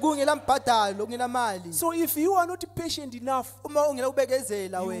freely. So if you are not patient enough, you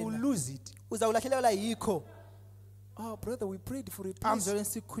will lose it. Oh, brother, we prayed for a place.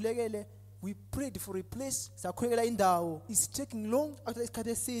 We prayed for a place. It's taking long.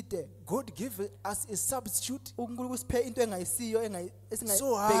 God gave us a substitute.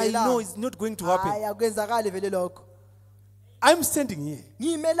 So I know it's not going to happen. I'm standing here.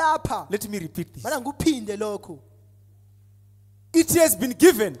 Let me repeat this. It has been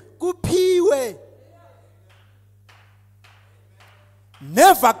given.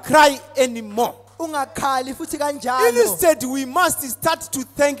 Never cry anymore. Instead, we must start to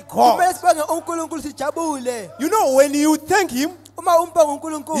thank God. You know, when you thank Him,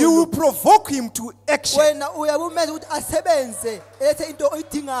 you will provoke Him to action.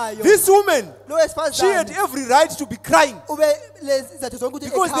 This woman, she had every right to be crying because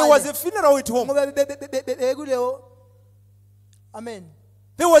there was a funeral at home. Amen.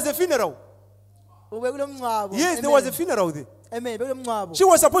 There was a funeral. Yes, there was a funeral there. She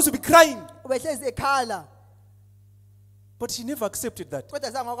was supposed to be crying, but she never accepted that.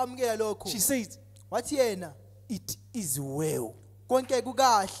 She says, it is well.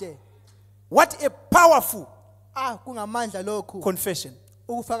 What a powerful confession.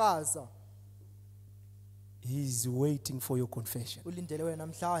 He is waiting for your confession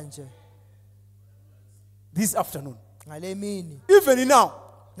this afternoon. Even now,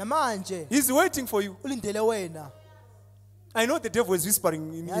 He's waiting for you. I know the devil is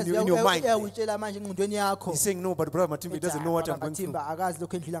whispering in your mind. He's saying, no, but Brother Matimbe doesn't know what I'm going through.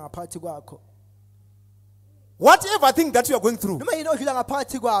 Whatever thing that you are going through,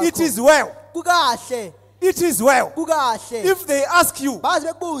 it is well. It is well. If they ask you,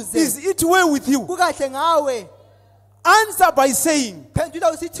 is it well with you? Answer by saying,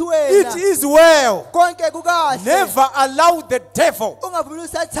 it is well. Never allow the devil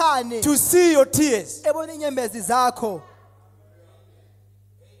to see your tears.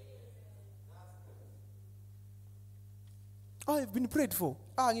 I have been prayed for.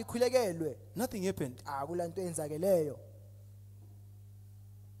 Nothing happened.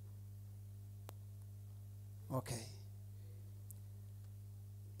 Okay.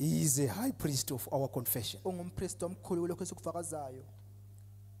 He is a high priest of our confession.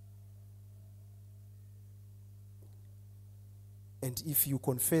 And if you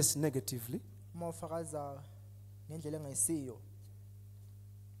confess negatively,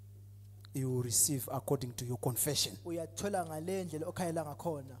 you will receive according to your confession.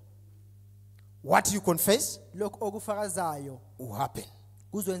 What you confess will happen.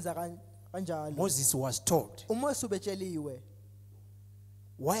 Moses was told,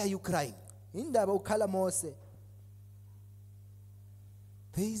 why are you crying?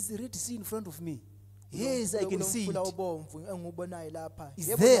 There is a Red Sea in front of me. Yes, I can see it.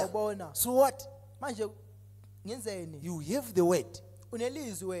 It's there. So what? You have the word.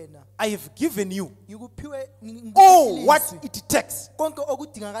 I have given you all what it takes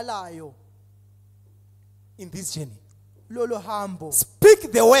in this journey.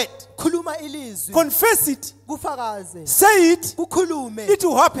 Speak the word. Confess it. Say it. It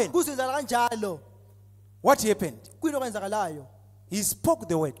will happen. What happened? He spoke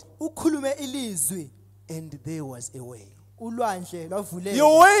the word. And there was a way.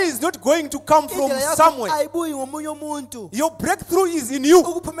 Your way is not going to come from somewhere. Your breakthrough is in you.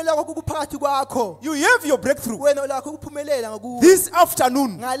 You have your breakthrough. This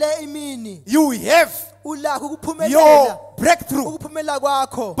afternoon, you have your breakthrough.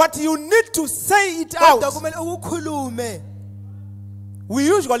 But you need to say it out. We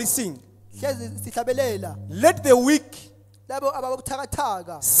usually sing, let the weak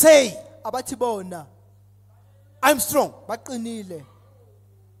say, I'm strong.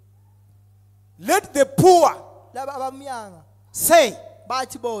 Let the poor say,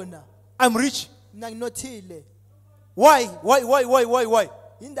 I'm rich. Why?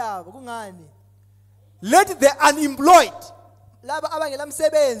 Let the unemployed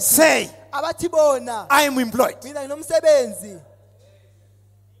say, I am employed.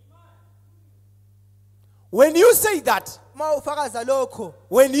 When you say that,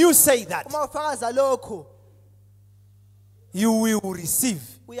 you will receive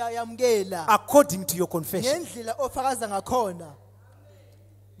according to your confession.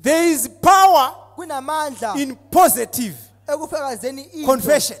 There is power in positive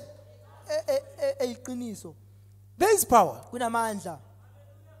Confession. eyiqiniso There is power. kunamandla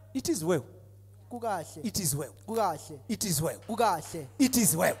It is well. kukahle It is well. kukahle It is well. kukahle It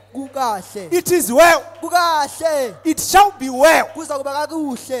is well. kukahle It is well. kukahle It shall be well. kuza kuba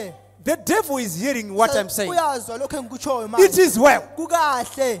kakuhle The devil is hearing what I'm saying. uyazwa lokho engikutshoyo It manje is well.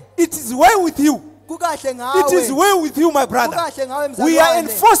 kukahle It is well with you. kukahle It is ngawe well with you, my brother. kukahle ngawe We are mzalwane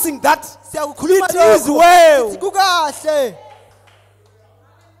enforcing that. siyakukhuluma It is lokho well. kukahle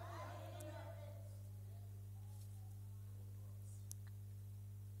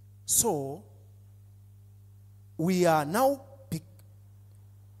So we are now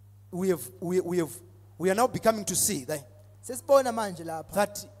we are now becoming to see sesibona manje lapha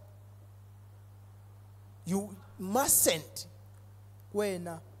that you mustn't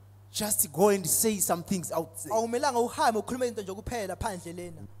wena just go and say some things out there. awumelanga uhambe ukhulume into nje kuphela phandle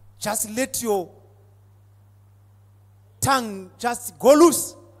lena Just let your tongue just go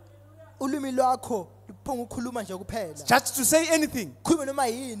loose. ulimi lwakho luphonga ukukhuluma nje kuphela Just to say anything. khuluma noma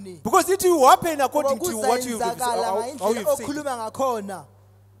yini Because it will happen according to what you have kuzayenzakala how ngendlela you've said. okhuluma ngakhona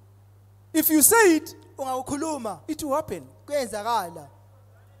If you say it, ungakukhuluma it will happen. kuyenzakala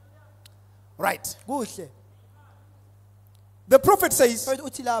Right. kuhle The prophet says Prophet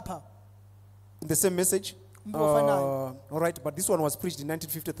uthi lapha in the same message. Umfanayo. All right, but this one was preached in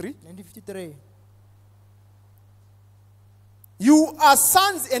 1953. 1953 You are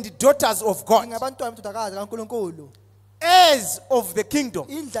sons and daughters of God, ngabantwana bemtodakazi kaNkuluNkulu heirs of the kingdom.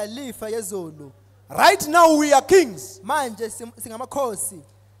 indlalifa yezulu Right now we are kings. manje singamakhosi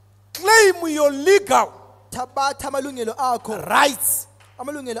Claim your legal thabatha amalungelo akho rights.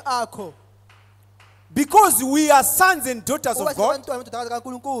 amalungelo akho Because we are sons and daughters ngoba of God, singabantwana bemtodakazi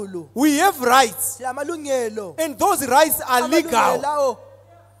kaNkuluNkulu we have rights. silamalungelo And those rights are amalungelo legal. lawo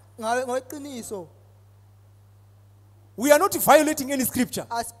ngoweqiniso We are not violating any scripture.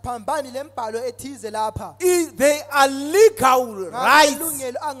 asiphambani lembhalo ethize lapha They are legal rights.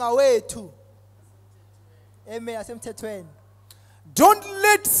 amalungelo angawethu asemthethweni Don't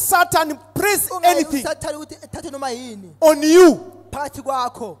let Satan press anything ungayisathali ukuthi ethathe noma yini on you. phakathi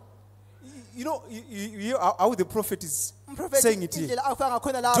kwakho You know how the prophet is umprofeti saying it here. indlela afaka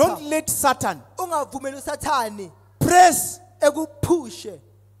ngakhona lapha Don't let Satan ungavumeli usathani press. ekuphushe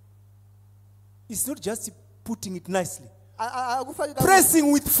It's not just putting it nicely. akufaki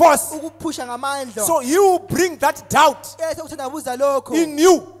Pressing with force. ukuphusha ngamandla So you bring that doubt ese uthandabuza lokho in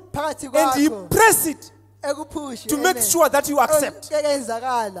you phakathi and you kwakho press it ekuphushe to make sure that you accept.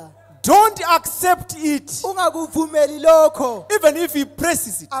 ekenzakala Don't accept it. ungakuvumeli lokho Even if he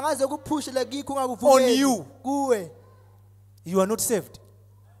presses it, angaze kuphushele kikho On ungakuvumeli you. kuwe you are not saved.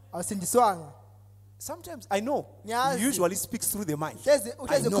 awusindiswanga Sometimes I know Ngiyazi. he usually speaks through the mind. hlezi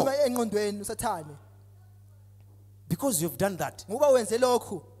I know. ukhuluma engqondweni usathane Because you've done that. ngoba wenze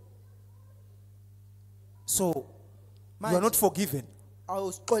lokho So you Manje. are not forgiven.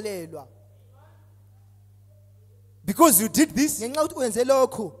 awusiqolelwa Because you did this. ngenxa ukuthi wenze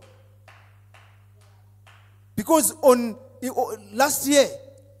lokho Because on last year,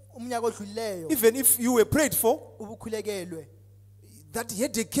 umnyaka odlulileyo even if you were prayed for, ubukhulekelwe that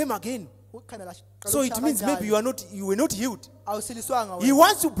headache came again. ukhanda la So it means maybe you were not healed. awusiliswanga He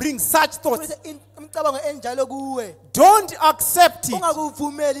wants to bring such thoughts. wena imicabango enjalo kuwe Don't accept it.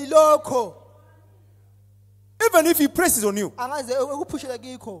 ungakuvumeli lokho Even if he presses on you. angaze ekuphushele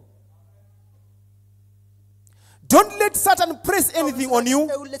kikho Don't let Satan press anything on you.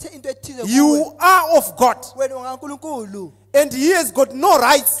 ekulethe into ethize kuwe You are of God. wena ungaNkulunkulu And he has got no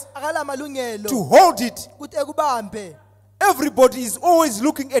rights akala malungelo to hold it. ukuthi ekubambe Everybody is always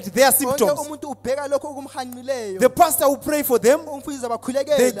looking at their wonke symptoms. umuntu ubheka lokho okumhanqileyo The pastor will pray for them. umfundisi They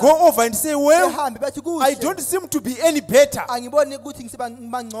abakhulekela go over and say, well, behambe bathi I kuhle don't seem to be any better. angiboni ukuthi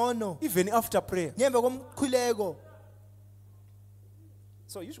ngibangcono Even after prayer. ngemva komkhuleko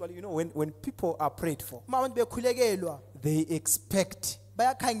So usually, when people are prayed for, uma abantu bekhulekelwa they expect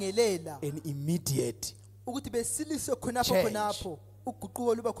bayakhangelela an immediate. ukuthi besiliswe khonapho Change. khonapho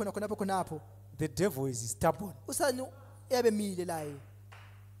uguquko luba khona khonapho khonapho The devil is stubborn. usani yabemile laye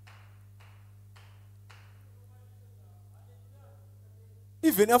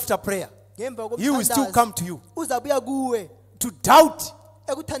Even after prayer, ngemva he will still come to you uzabuya kuwe to doubt,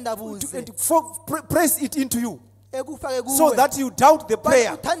 ekuthandabuze and press it into you ekufake kuwe so that you doubt the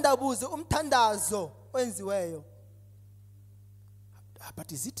prayer. uthandabuze umthandazo owenziweyo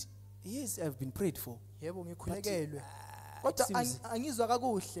But is it? Yes, I've been prayed for. yebo ngikhulekelwe kodwa seems- angizwa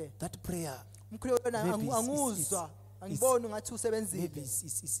kakuhle That prayer umkhuleko Maybe it's- anguzwa it's- angiboni ngathi maybe usebenzile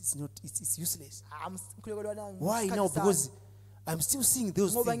it's not. It's useless. umkhuleko lwana Why now? Because I'm still seeing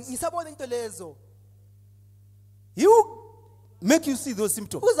those ngoba things. ngisabona into lezo You make you see those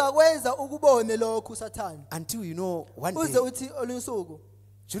symptoms uzakwenza ukubone lokho usathane until you know one uze day uthi olusuku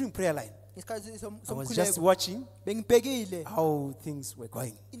during prayer line isikhathi I was just somkhuleko watching bengibhekile how things were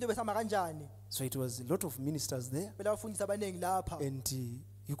going. into besama kanjani So it was a lot of ministers there, phela abafundisi abaningi lapha and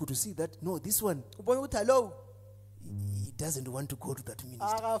you could see that no, this one ubona ukuthi hello he doesn't want to go to that minister.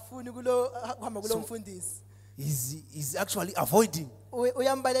 akafuni kulo kuhamba kulo So- mfundisi He's actually avoiding.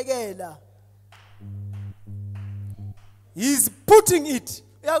 uyambalekela He's putting it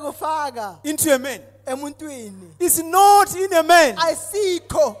uyakufaka into a man. emuntwini It's not in a man.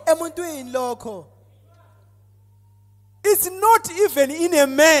 asikho emuntwini lokho It's not even in a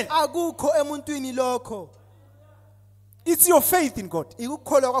man. akukho emuntwini lokho It's your faith in God.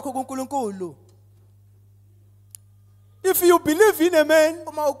 ikukholwa kwakho kuNkulunkulu If you believe in a man,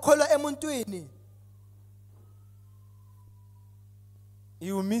 uma ukholwa emuntwini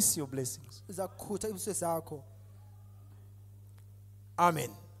you will miss your blessings. uzakukhutha ibuswe zakho Amen.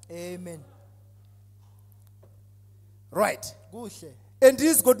 amen Right. kuhle And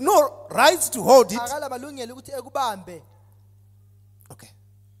he's got no rights to hold it. akala balungelo ukuthi ekubambe Okay.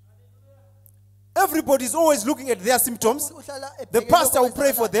 Everybody's always looking at their symptoms. uhlala The ebheke pastor lokho will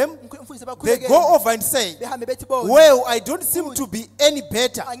pray for them. umfundisi They bakhulekele go over and say, behambe bethi bona well, I don't seem to be any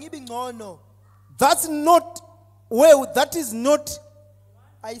better. angibi ngcono That's not, well, that is not,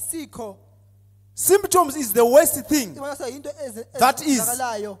 ayisikho symptoms is the worst thing. ibona sasa into That is-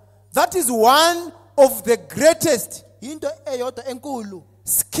 ezakalayo That is one of the greatest into eyodwa enkulu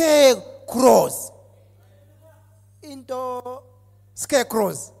scarecrows. into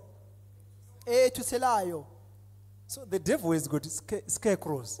Scarecrows. ethuselayo So the devil has got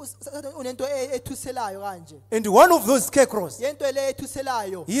scarecrows. unento ethuselayo kanje And one of those scarecrows, yento le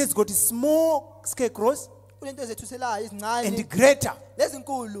ethuselayo he has got small scarecrows unento ezethuselayo and ezincane greater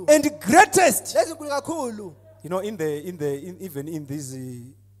lezinkulu and greatest. lezinkulu kakhulu You know, even in these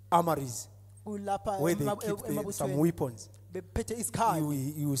armories kulapha where they keep some emabusweni weapons, bephethe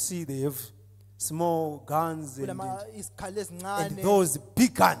isikhali you see they have small guns kulama isikhali and ezincane those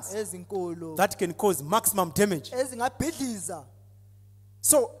big guns ezinkulu that can cause maximum damage. ezingabhidliza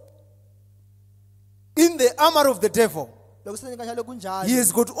So, in the armor of the devil, lokusenzeka kanjalo kunjalo he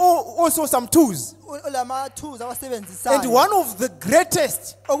has got also some tools. ulama tools And awasebenzisayo one of the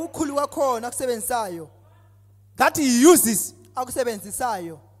greatest okukhulu kwakhona akusebenzisayo that he uses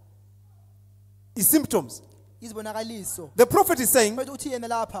akusebenzisayo is symptoms. izibonakaliso The prophet is saying bethu uthi yena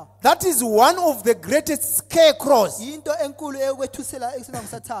lapha that is one of the greatest scarecrows. into enkulu eyokwethusela ekusena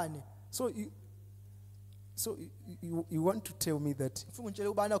ngusathane So you want to tell me that ufuna ngitshele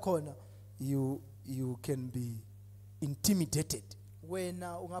ubana khona you can be intimidated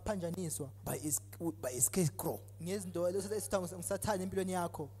wena ungaphanjaniswa by a scarecrow, ngezinto esitha ngusathane empilweni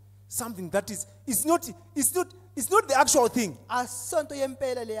yakho something that is it's not the actual thing. asonto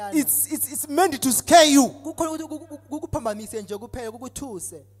yempela leyana It's meant to scare you. kukhona ukuthi kukuphambamise nje kuphela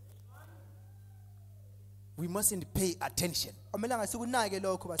kukuthuse We mustn't pay attention amelanga sikunake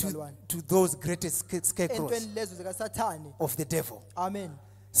lokho bazalwane to those greatest scarecrows entweni lezo zikasathane of the devil. amen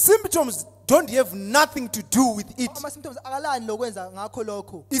Symptoms don't have nothing to do with it. ama symptoms akalani lokwenza ngakho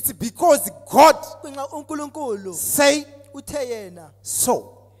lokho It's because God kwinxa uNkulunkulu say uthe yena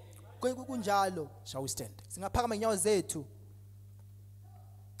so. kunjalo Shall we stand? singaphakama inyawo zethu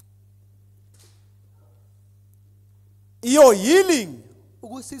Your healing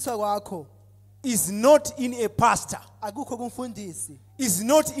ukusiswa kwakho is not in a pastor, akukho kumfundisi is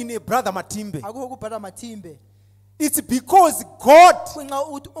not in a brother Matimbe. akukho kuBrother Matimbe It's because God kwinxa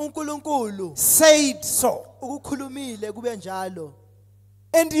uNkulunkulu said so. ukukhulumile kube njalo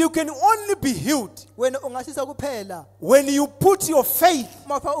And you can only be healed wena ungasisa kuphela when you put your faith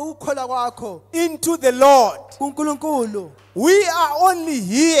mapha ukukholwa kwakho into the Lord. kuNkulunkulu We are only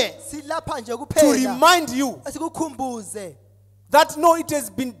here silapha nje to kuphela remind you asikukhumbuze that no, it has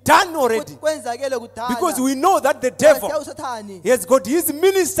been done already. kwenzakele kudala Because we know that the devil usathani has got his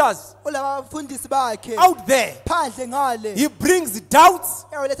ministers ulabafundisi bakhe out there. phandle ngale He brings doubts,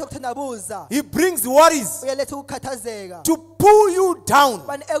 uyaletha ukuthandabuza he brings worries uyaletha ukukhathazeka to pull you down.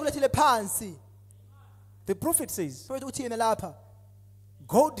 bani ekulethele phansi The prophet says, futhi uthi yena lapha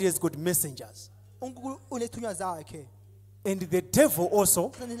God has got messengers. uNkulunkulu unethunywa zakhe And the devil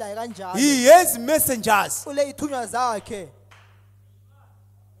also, senilaye kanjalo he has messengers. ule ithunywa zakhe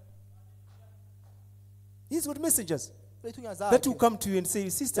He's got messengers lethunywa that will zakhe come to you and say,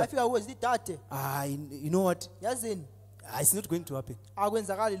 sister, yafika kuwe zithi dade you know what? yazini It's not going to happen.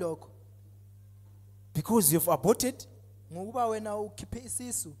 akwenzakali lokho Because you've aborted, ngokuba wena ukhiphe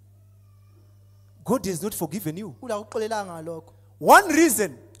isisu God has not forgiven you. ula uxolelanga lokho One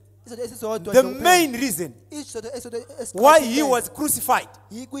reason The main reason why he was crucified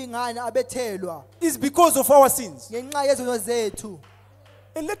is because of our sins. And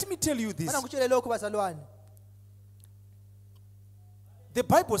let me tell you this. The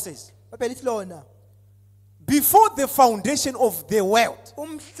Bible says, before the foundation of the world,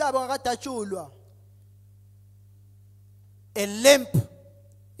 a lamb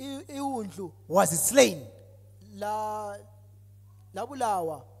was slain.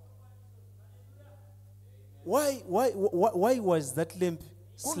 Why was that lamb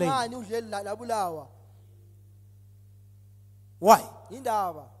slain? Why?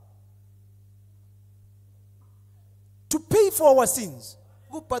 To pay for our sins.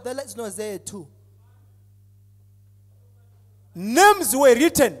 Names were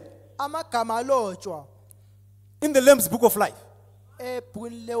written in the Lamb's Book of Life.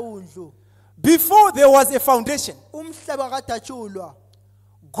 Before there was a foundation,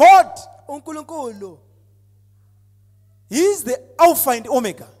 God, He is the Alpha and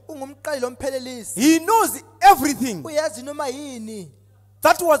Omega. He knows everything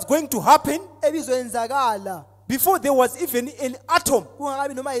that was going to happen before there was even an atom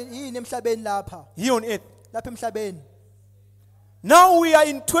here on earth. Now we are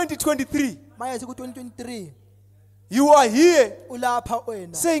in 2023. You are here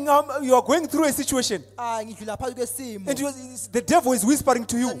saying you are going through a situation. And the devil is whispering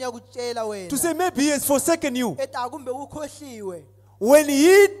to you to say maybe he has forsaken you. When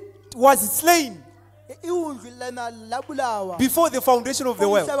he was slain before the foundation of the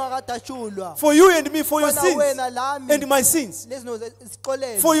world, for you and me, for your sins and my sins,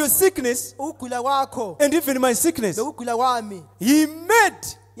 for your sickness and even my sickness, he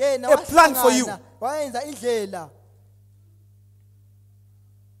made a plan for you.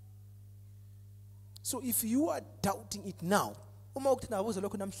 So if you are doubting it now, it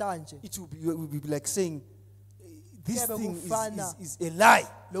will be like saying this thing is a lie.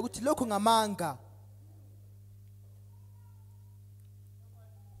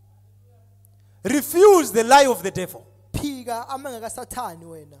 Refuse the lie of the devil.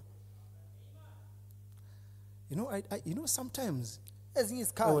 Sometimes I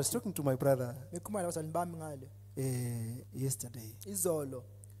was talking to my brother yesterday.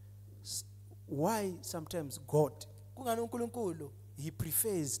 Why sometimes God, He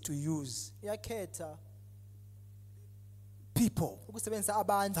prefers to use people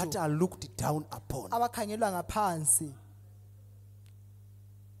that are looked down upon.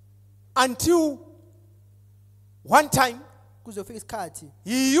 Until one time,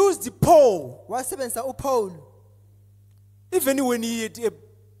 He used Paul, even when he had a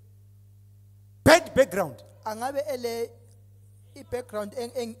bad background.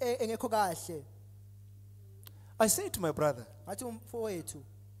 I said to my brother,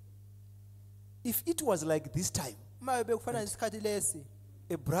 if it was like this time, a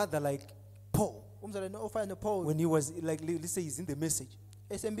brother like Paul, when he was like, let's say he's in the message,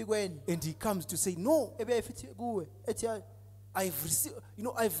 and he comes to say, no, I've received,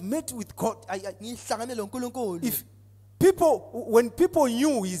 I've met with God. If people, when people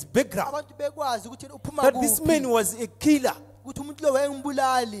knew his background, that this man was a killer,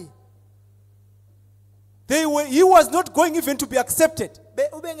 he was not going even to be accepted,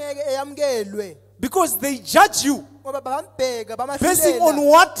 because they judge you basing on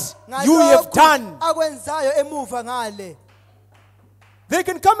what you have done. They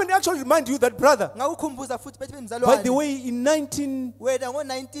can come and actually remind you that, brother, by the way, in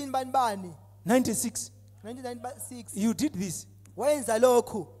 1996, you did this.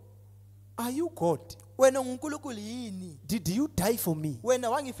 Are you God? Did you die for me?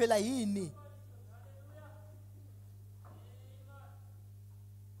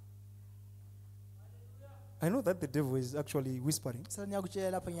 I know that the devil is actually whispering to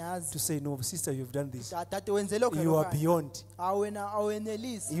say, no, sister, you've done this. You are beyond.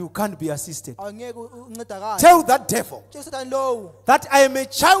 You can't be assisted. Tell that devil that I am a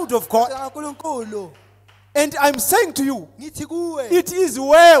child of God. And I'm saying to you, it is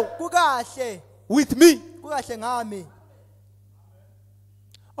well with me.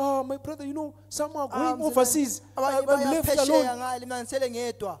 Oh, my brother, some are going overseas. I'm left alone.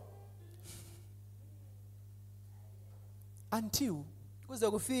 Until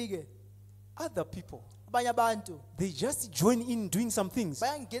other people, they just join in doing some things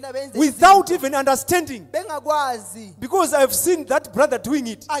without even understanding, because I've seen that brother doing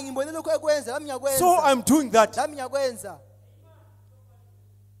it, so I'm doing that.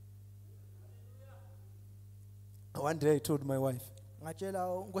 One day I told my wife,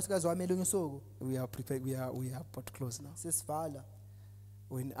 we are prepared, we are about to close now.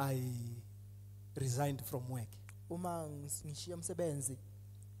 when I resigned from work,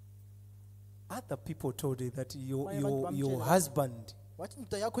 other people told me that your husband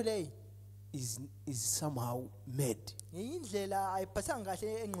is somehow mad.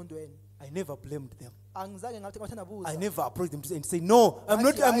 I never blamed them. I never approached them and say, no, I'm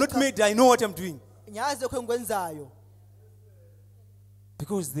not mad, I know what I'm doing.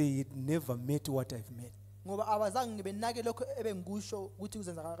 Because they never met what I've met.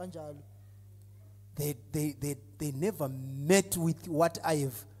 They never met with what I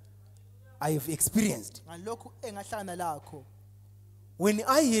have experienced. When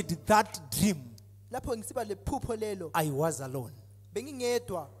I had that dream, I was alone.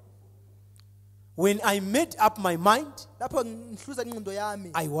 When I made up my mind,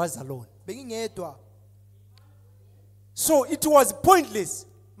 I was alone. So it was pointless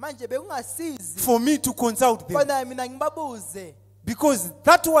for me to consult them, because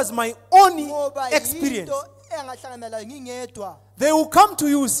that was my only experience. They will come to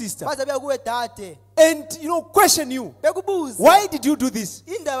you, sister, and question you, why did you do this?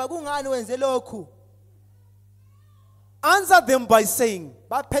 Answer them by saying,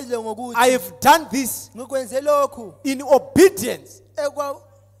 I have done this in obedience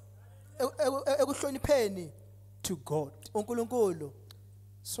to God.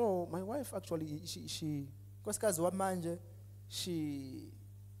 So my wife actually, she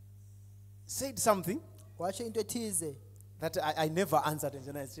said something that I never answered, and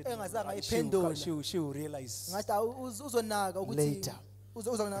then I said, she will realize later.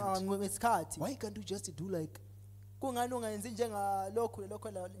 Why can't you just do like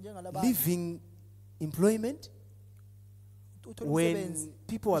living employment when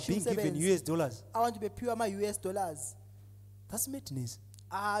people are being given US dollars? That's madness.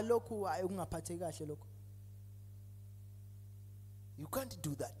 You can't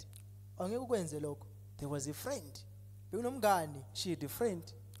do that. There was a friend. She had a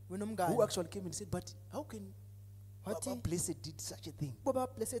friend who actually came and said, but how can Baba Blessed did such a thing? But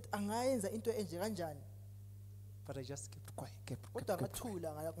I just kept quiet. Kept quiet.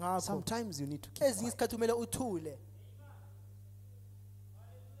 Sometimes you need to keep quiet.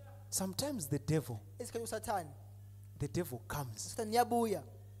 Sometimes the devil comes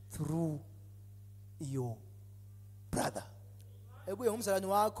through your brother.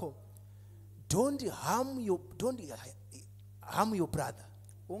 Don't harm your brother.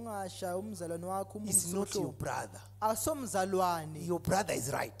 It's not your brother. Your brother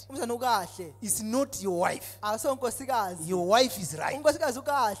is right. It's not your wife. Your wife is right.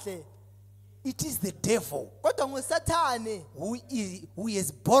 It is the devil who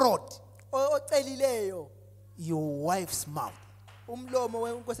has borrowed your wife's mouth to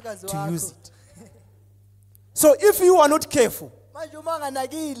use it. So if you are not careful,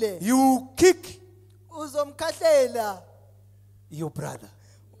 you kick your brother.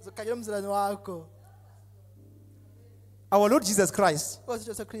 Our Lord Jesus Christ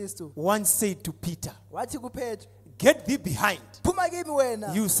once said to Peter, get thee behind,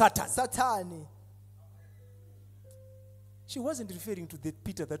 you Satan. She wasn't referring to the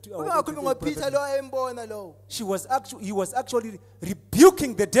Peter that he was actually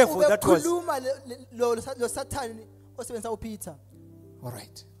rebuking the devil that was. All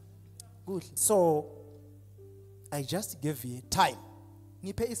right. Good. So I just gave you time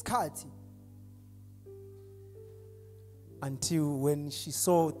until when she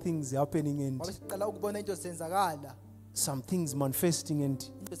saw things happening and some things manifesting, and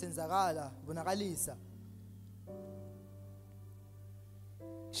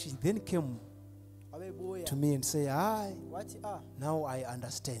she then came to me and said, now I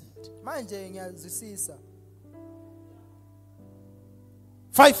understand.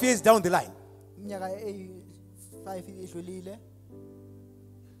 5 years down the line,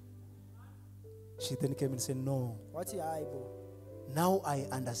 she then came and said, no, now I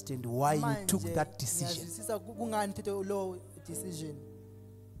understand why you took that decision.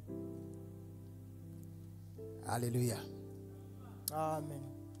 Hallelujah. Amen.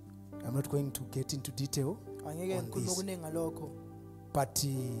 I'm not going to get into detail on this, but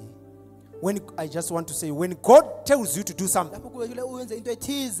when I just want to say, when God tells you to do something,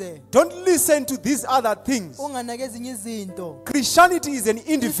 don't listen to these other things. Christianity is an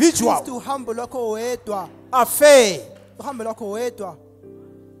individual affair.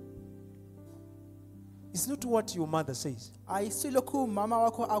 It's not what your mother says, what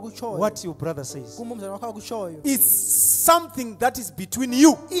your brother says. It's something that is between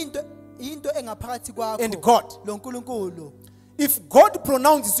you and God. If God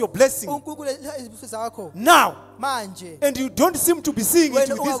pronounces your blessing now, and you don't seem to be seeing it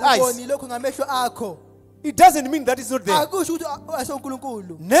with these eyes, it doesn't mean that it's not there.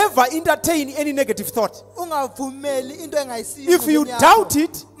 Never entertain any negative thought. If you doubt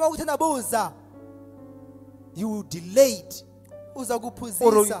it, you will delay it, or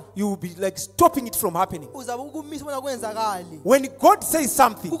you will be like stopping it from happening. When God says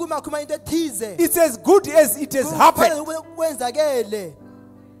something, it's as good as it has happened.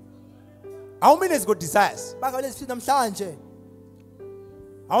 How many has got desires?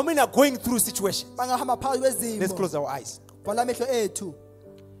 How many are going through situations? Let's close our eyes.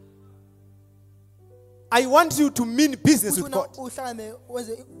 I want you to mean business with God.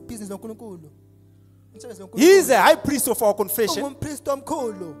 He is a high priest of our confession.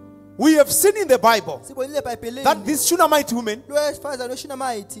 We have seen in the Bible that this Shunammite woman,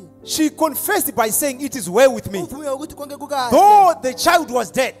 she confessed by saying, "It is well with me." Though the child was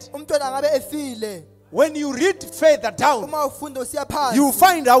dead. When you read further down, you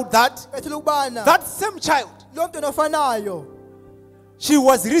find out that that same child, he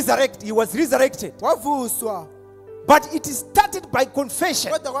was resurrected. But it started by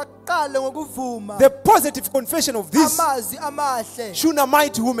confession. The positive confession of this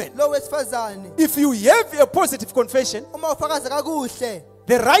Shunammite woman. If you have a positive confession,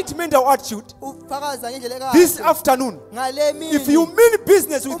 the right mental attitude, this afternoon, if you mean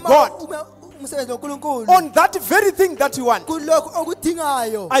business with God, on that very thing that you want,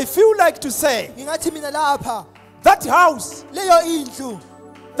 I feel like to say, that house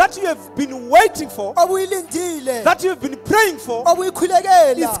that you have been waiting for, that you have been praying for,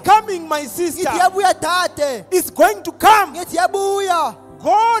 is coming, my sister. It's going to come.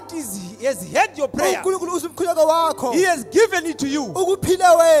 God has heard your prayer. He has given it to you.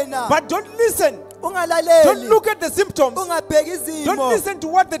 But don't listen. Don't look at the symptoms. Don't listen to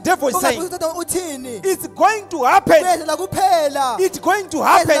what the devil is saying. It's going to happen. It's going to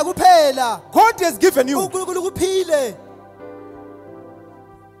happen. God has given you.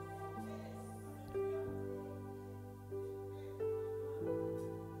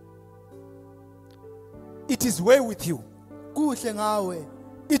 It is well with you.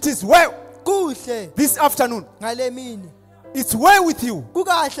 It is well. This afternoon, it's well with you.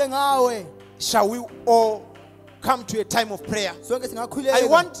 Shall we all come to a time of prayer? I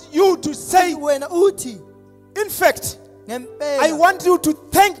want you to say, in fact, I want you to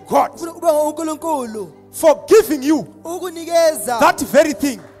thank God for giving you that very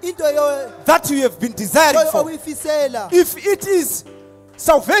thing that you have been desiring for. If it is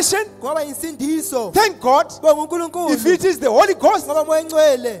salvation, thank God. If it is the Holy Ghost,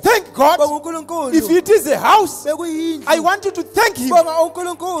 thank God. If it is a house, I want you to thank Him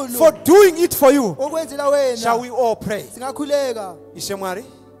for doing it for you. Shall we all pray? Ishemwari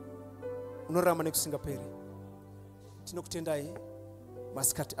unorama nekusingaperi tinokutendai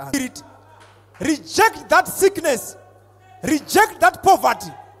masikati ano. Reject that sickness, reject that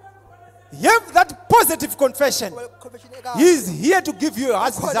poverty. Have that positive confession. He is here to give you a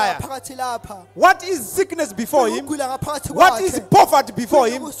heart's desire. What is sickness before Him? What is poverty before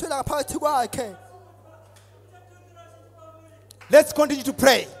Him? Let's continue to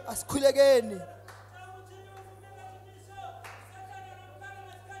pray.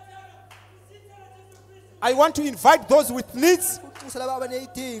 I want to invite those with needs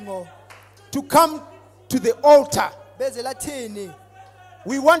to come to the altar.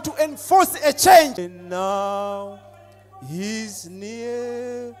 We want to enforce a change. And now He's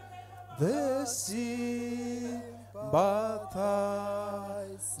near the sea, but I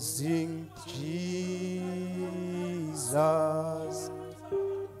sing Jesus,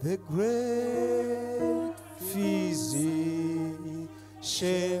 the great physician.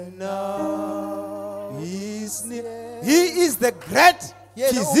 Now He's near. He is the great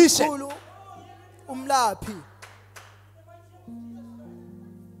physician.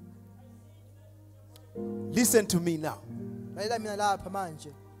 Listen to me now.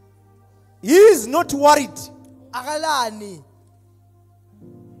 He is not worried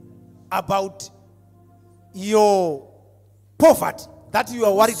about your poverty that you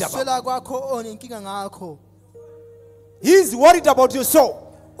are worried about. He is worried about your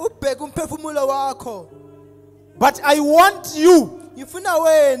soul. But I want you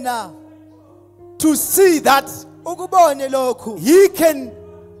to see that He can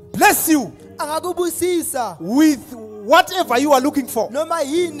bless you with whatever you are looking for.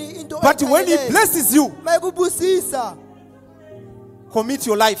 But when He blesses you, commit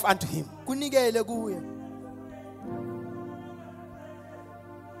your life unto Him.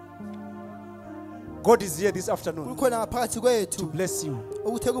 God is here this afternoon to bless you.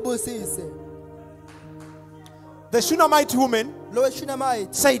 The Shunammite woman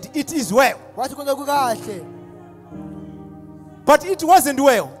said, "It is well." But it wasn't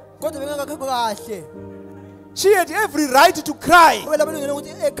well. She had every right to cry.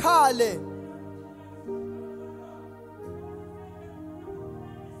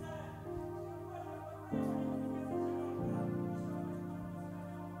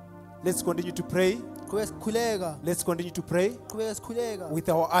 Let's continue to pray. Let's continue to pray with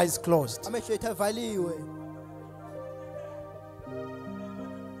our eyes closed.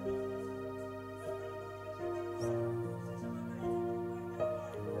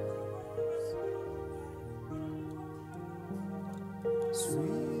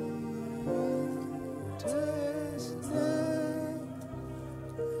 Sweetest name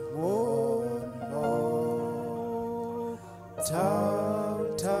on all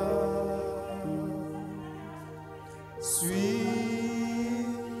sweetest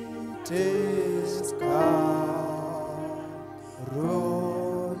carol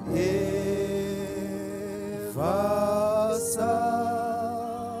ever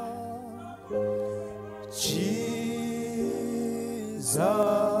sung, Jesus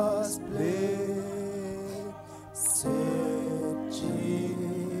blessed Jesus.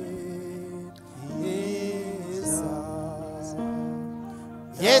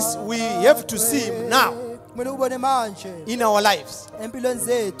 Yes, we have to see him now in our lives.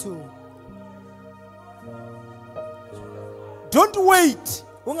 Don't wait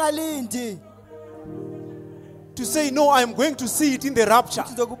to say, "No, I'm going to see it in the rapture."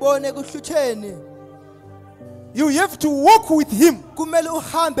 You have to walk with him.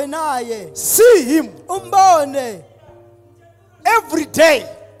 See him every day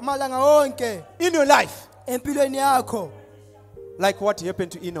in your life. Like what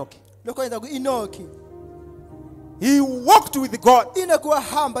happened to Enoch. He walked with God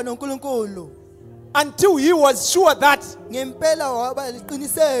until he was sure that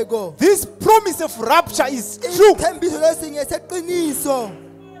this promise of rapture is true.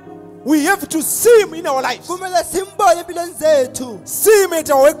 We have to see him in our lives. See him at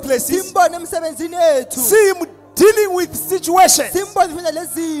our workplaces. See him dealing with situations.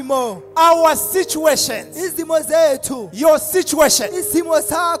 Our situations. Your situation.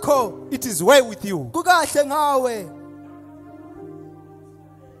 It is well with you.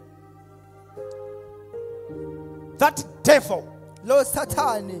 That devil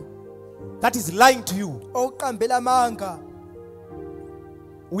that is lying to you,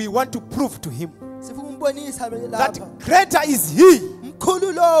 we want to prove to him that greater is he.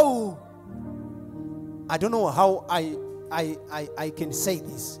 I don't know how I can say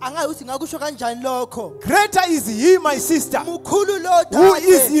this. Greater is he, my sister, who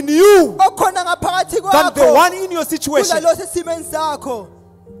is in you than the one in your situation.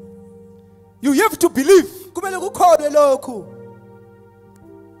 You have to believe.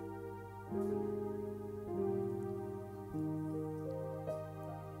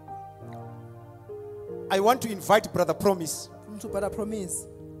 I want to invite Brother Promise.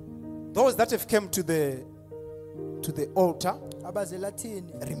 Those that have come to the altar,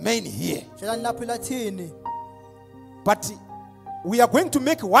 remain here. But we are going to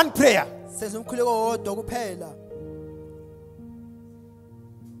make one prayer.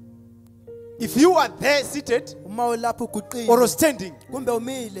 If you are there seated or standing,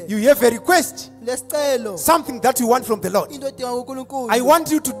 you have a request, something that you want from the Lord. I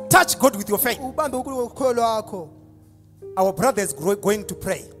want you to touch God with your faith. Our brother is going to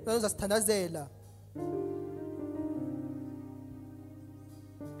pray.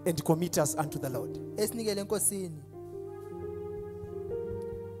 And commit us unto the Lord.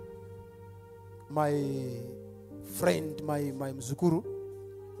 My friend, my mzukuru,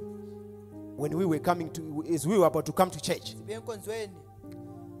 when we were as we were about to come to church,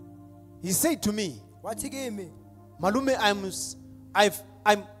 he said to me, "Malume,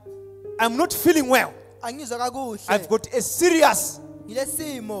 I'm not feeling well. I've got a serious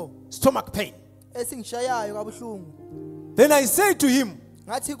stomach pain." Then I said to him,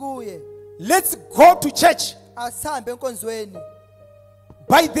 "Let's go to church.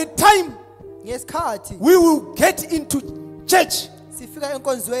 By the time we will get into church,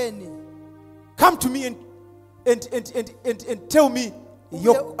 come to me and tell me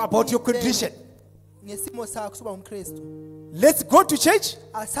about your condition. Let's go to church.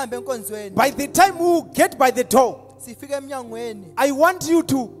 By the time we will get by the door, I want you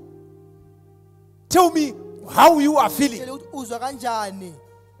to tell me how you are feeling."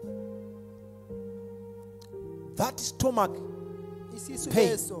 That stomach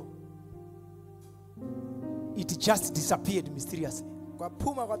pain it just disappeared mysteriously.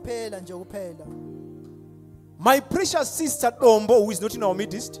 Kwaphuma kwaphela nje kuphela. My precious sister Dombo, who is not in our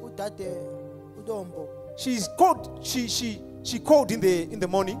midst, Udade uDombo she called in the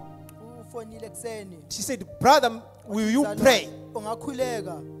morning. ufonile ekseni. She said, "Brother, will you pray?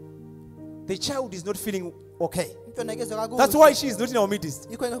 Ungakhuleka. The child is not feeling okay." Umntwana kezwe kakuhle. That's why she is not in our midst.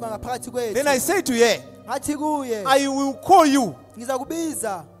 Yikho ngeke ngaphakathi kwethu. Then I said to her, Ngathi kuye, "I will call you."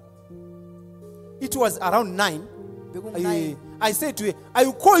 ngizakubiza. It was around 9. Beku9. I said to her, "I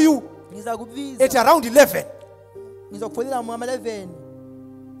will call you Ngizakubiza. at around 11." Ngizokufonela ngama 11.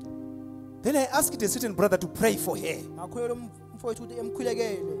 Then I asked a certain brother to pray for her. Ngakholela umfowethu ukuthi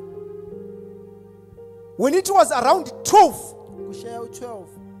emkhulekele. When it was around 12, Kusheya u12.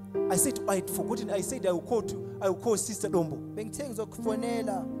 I said, I had forgotten. I said I will call Sister Dombo. Bengithe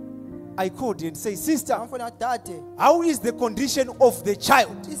ngizokufonela. I called and say, "Sister, Ngamfonela dade. how is the condition of the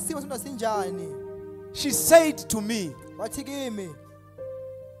child?" Isimo somntwana sinjani? She said to me, Wathi kimi,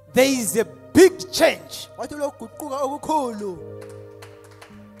 "There is a big change." wathi lokuguquka okukhulu.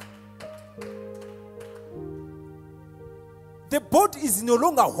 The body is no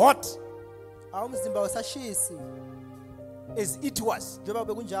longer hot Awumzimba usashisi as it was. njengoba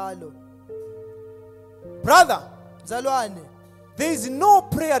bekunjalo. Brother, Mzalwane, there is no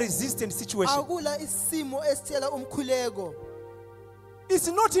prayer resistant situation. akula isimo esithela umkhuleko. It's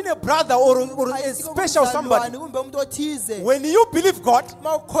not in a brother or a Ayisikho special kumzalwane somebody. kumbe umuntu othize. When you believe God,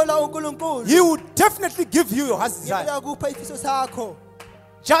 Mawukholwa uNkulunkulu, He will definitely give you your heart's desire. uyakupha ifiso sakho.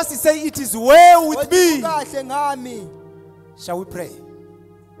 Just say, "It is well with Wathi me." kahle ngami. Shall we pray?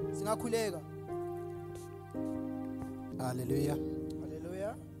 Singakhuleka. Hallelujah.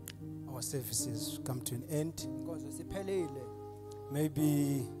 Hallelujah. Our services come to an end. Inkonzo siphelile.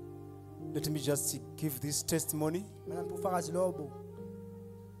 Maybe let me just give this testimony. Mina ngifakazi lobo.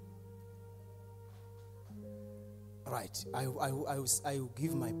 Right. I will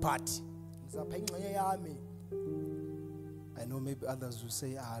give my part. Ngizapha ingxenye yami. I know maybe others will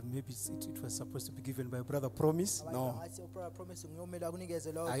say, maybe it was supposed to be given by Brother Promise. No, Ngathi ubrother promise ngiyomela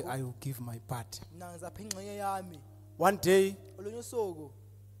akunikeze lokho. I will give my part. Mina ngizapha ingxenye yami. One day, Olunye usuku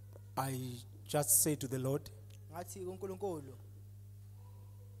I just say to the Lord, ngathi kuNkulunkulu,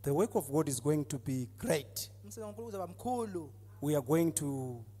 the work of God is going to be great. umsebenzi kaNkulunkulu uzaba mkhulu. We are going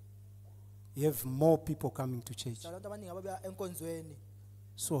to have more people coming to church. Abantu abaningi ababuya enkonzweni.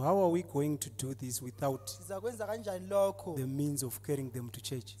 So how are we going to do this without Sizakwenza kanjani lokho? the means of carrying them to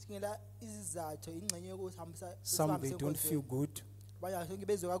church? Singela izizathu ingxenye yokuhambisa. Some, they don't feel good Bayasho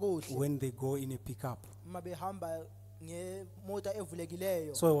bezwe kakuhle when they go in a pickup. uma behamba ngemota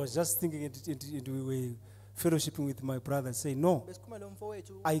evulekileyo. So I was just thinking, and we were fellowshipping with my brother, saying, "No, Besikhuluma lo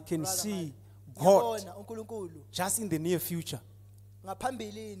mfowethu. I can brother see ngale. God Ngiyabona uNkulunkulu just in the near future.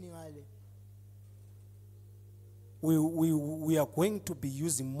 ngaphambilini ngale. We are going to be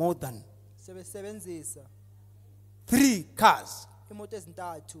using more than Sebesebenzisa 3 cars imoto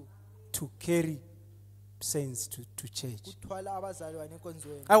ezintathu to carry saints to church." kuthwala abazalwane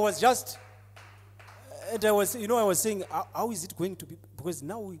enkonzweni. I was just, and I was saying, how is it going to be? Because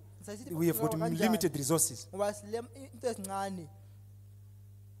now we have got limited resources. Ngoba sile into ezincane.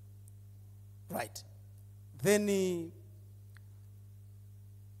 Right. Then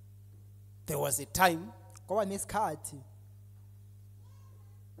there was a time Ngoba nesikhathi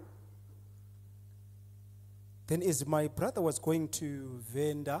then as my brother was going to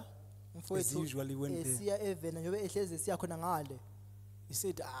Venda, as umfowethu he usually went there, esiya evena njobe ehlezi siya khona ngale. he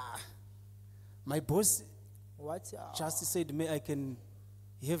said, my boss Wathi just said, "May I can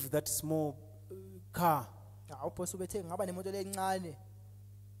have that small car." awubhosi ubethe ngaba nemoto lencane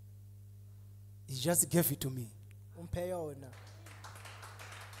He just gave it to me. umphe yona.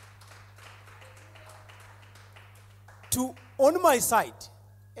 On my side,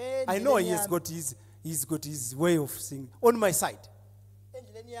 I know Endleleni he's got his way of singing. On my side,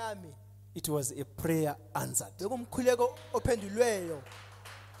 endleleni yami it was a prayer answered. bekumkhuleko ophendulweyo.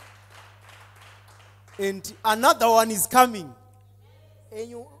 And another one is coming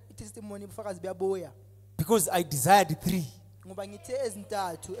Enyu testimony ubufakazi buyabuya because I desired 3 ngoba ngithe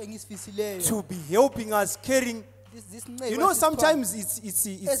ezintathu engisifisileyo. to be helping us carrying. This You know, sometimes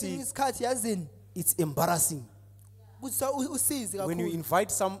esinye isikhathi yazini it's embarrassing kusa usizi when you kakhulu.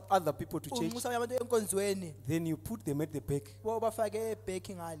 invite some other people to church, Unxusa abantu enkonzweni then you put them at the back bo bafake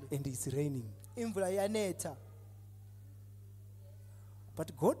ebheki ngale. and it's raining. Imvula iyanetha.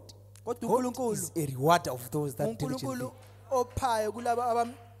 But God Kodwa is uNkulunkulu a rewarder of those that diligently. uNkulunkulu ophayo kulabo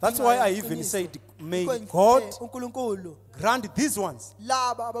abam. That's why I even said, may God uNkulunkulu grant these ones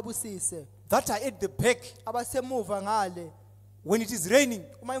laba ababusise that are at the back abasemuva ngale when it is raining,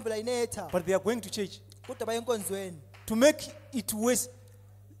 uma imvula inetha but they are going to church. To make it worse,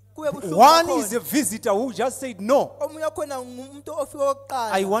 one is a visitor who just said, no, I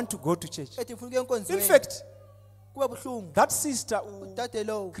want to go to church. In fact, that sister,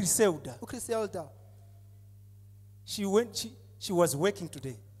 Griselda, she was working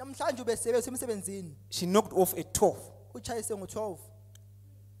today. She knocked off at 12.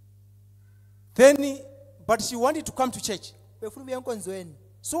 Then, but she wanted to come to church.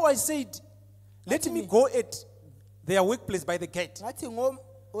 So I said, let me go at their workplace by the gate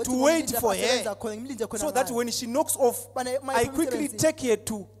to wait for her, so that when she knocks off, I quickly take her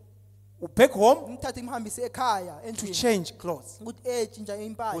to back home to change clothes,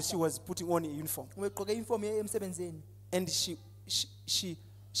 because she was putting on a uniform. And she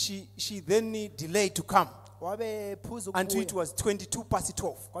then delayed to come until it was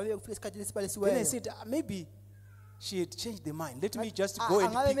 12:22. Then I said, maybe she had changed the mind. Let me just go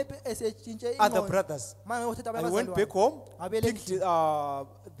and pick other brothers. I went back home, picked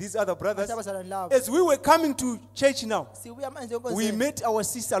these other brothers. As we were coming to church now, we met our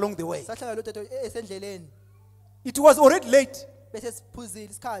sister along the way. It was already late.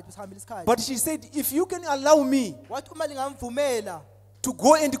 But she said, if you can allow me to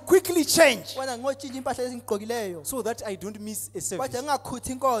go and quickly change, so that I don't miss a service.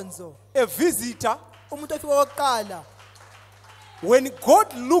 A visitor, when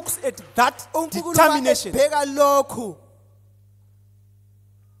God looks at that determination,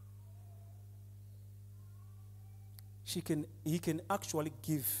 he can actually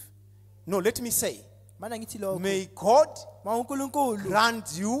give. No, let me say, may God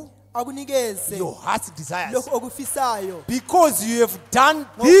grant you your heart's desires, because you have done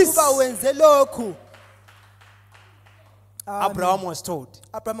this. Abraham was told,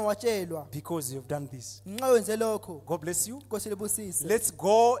 because you have done this. God bless you. Let's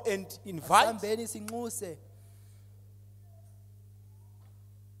go and invite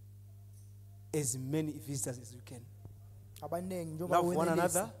as many visitors as we can. Love one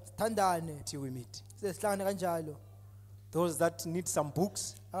another till we meet. Those that need some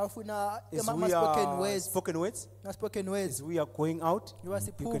books, as we are spoken words, as we are going out, you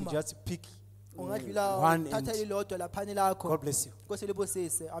can just pick one and God bless you.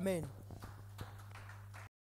 Amen.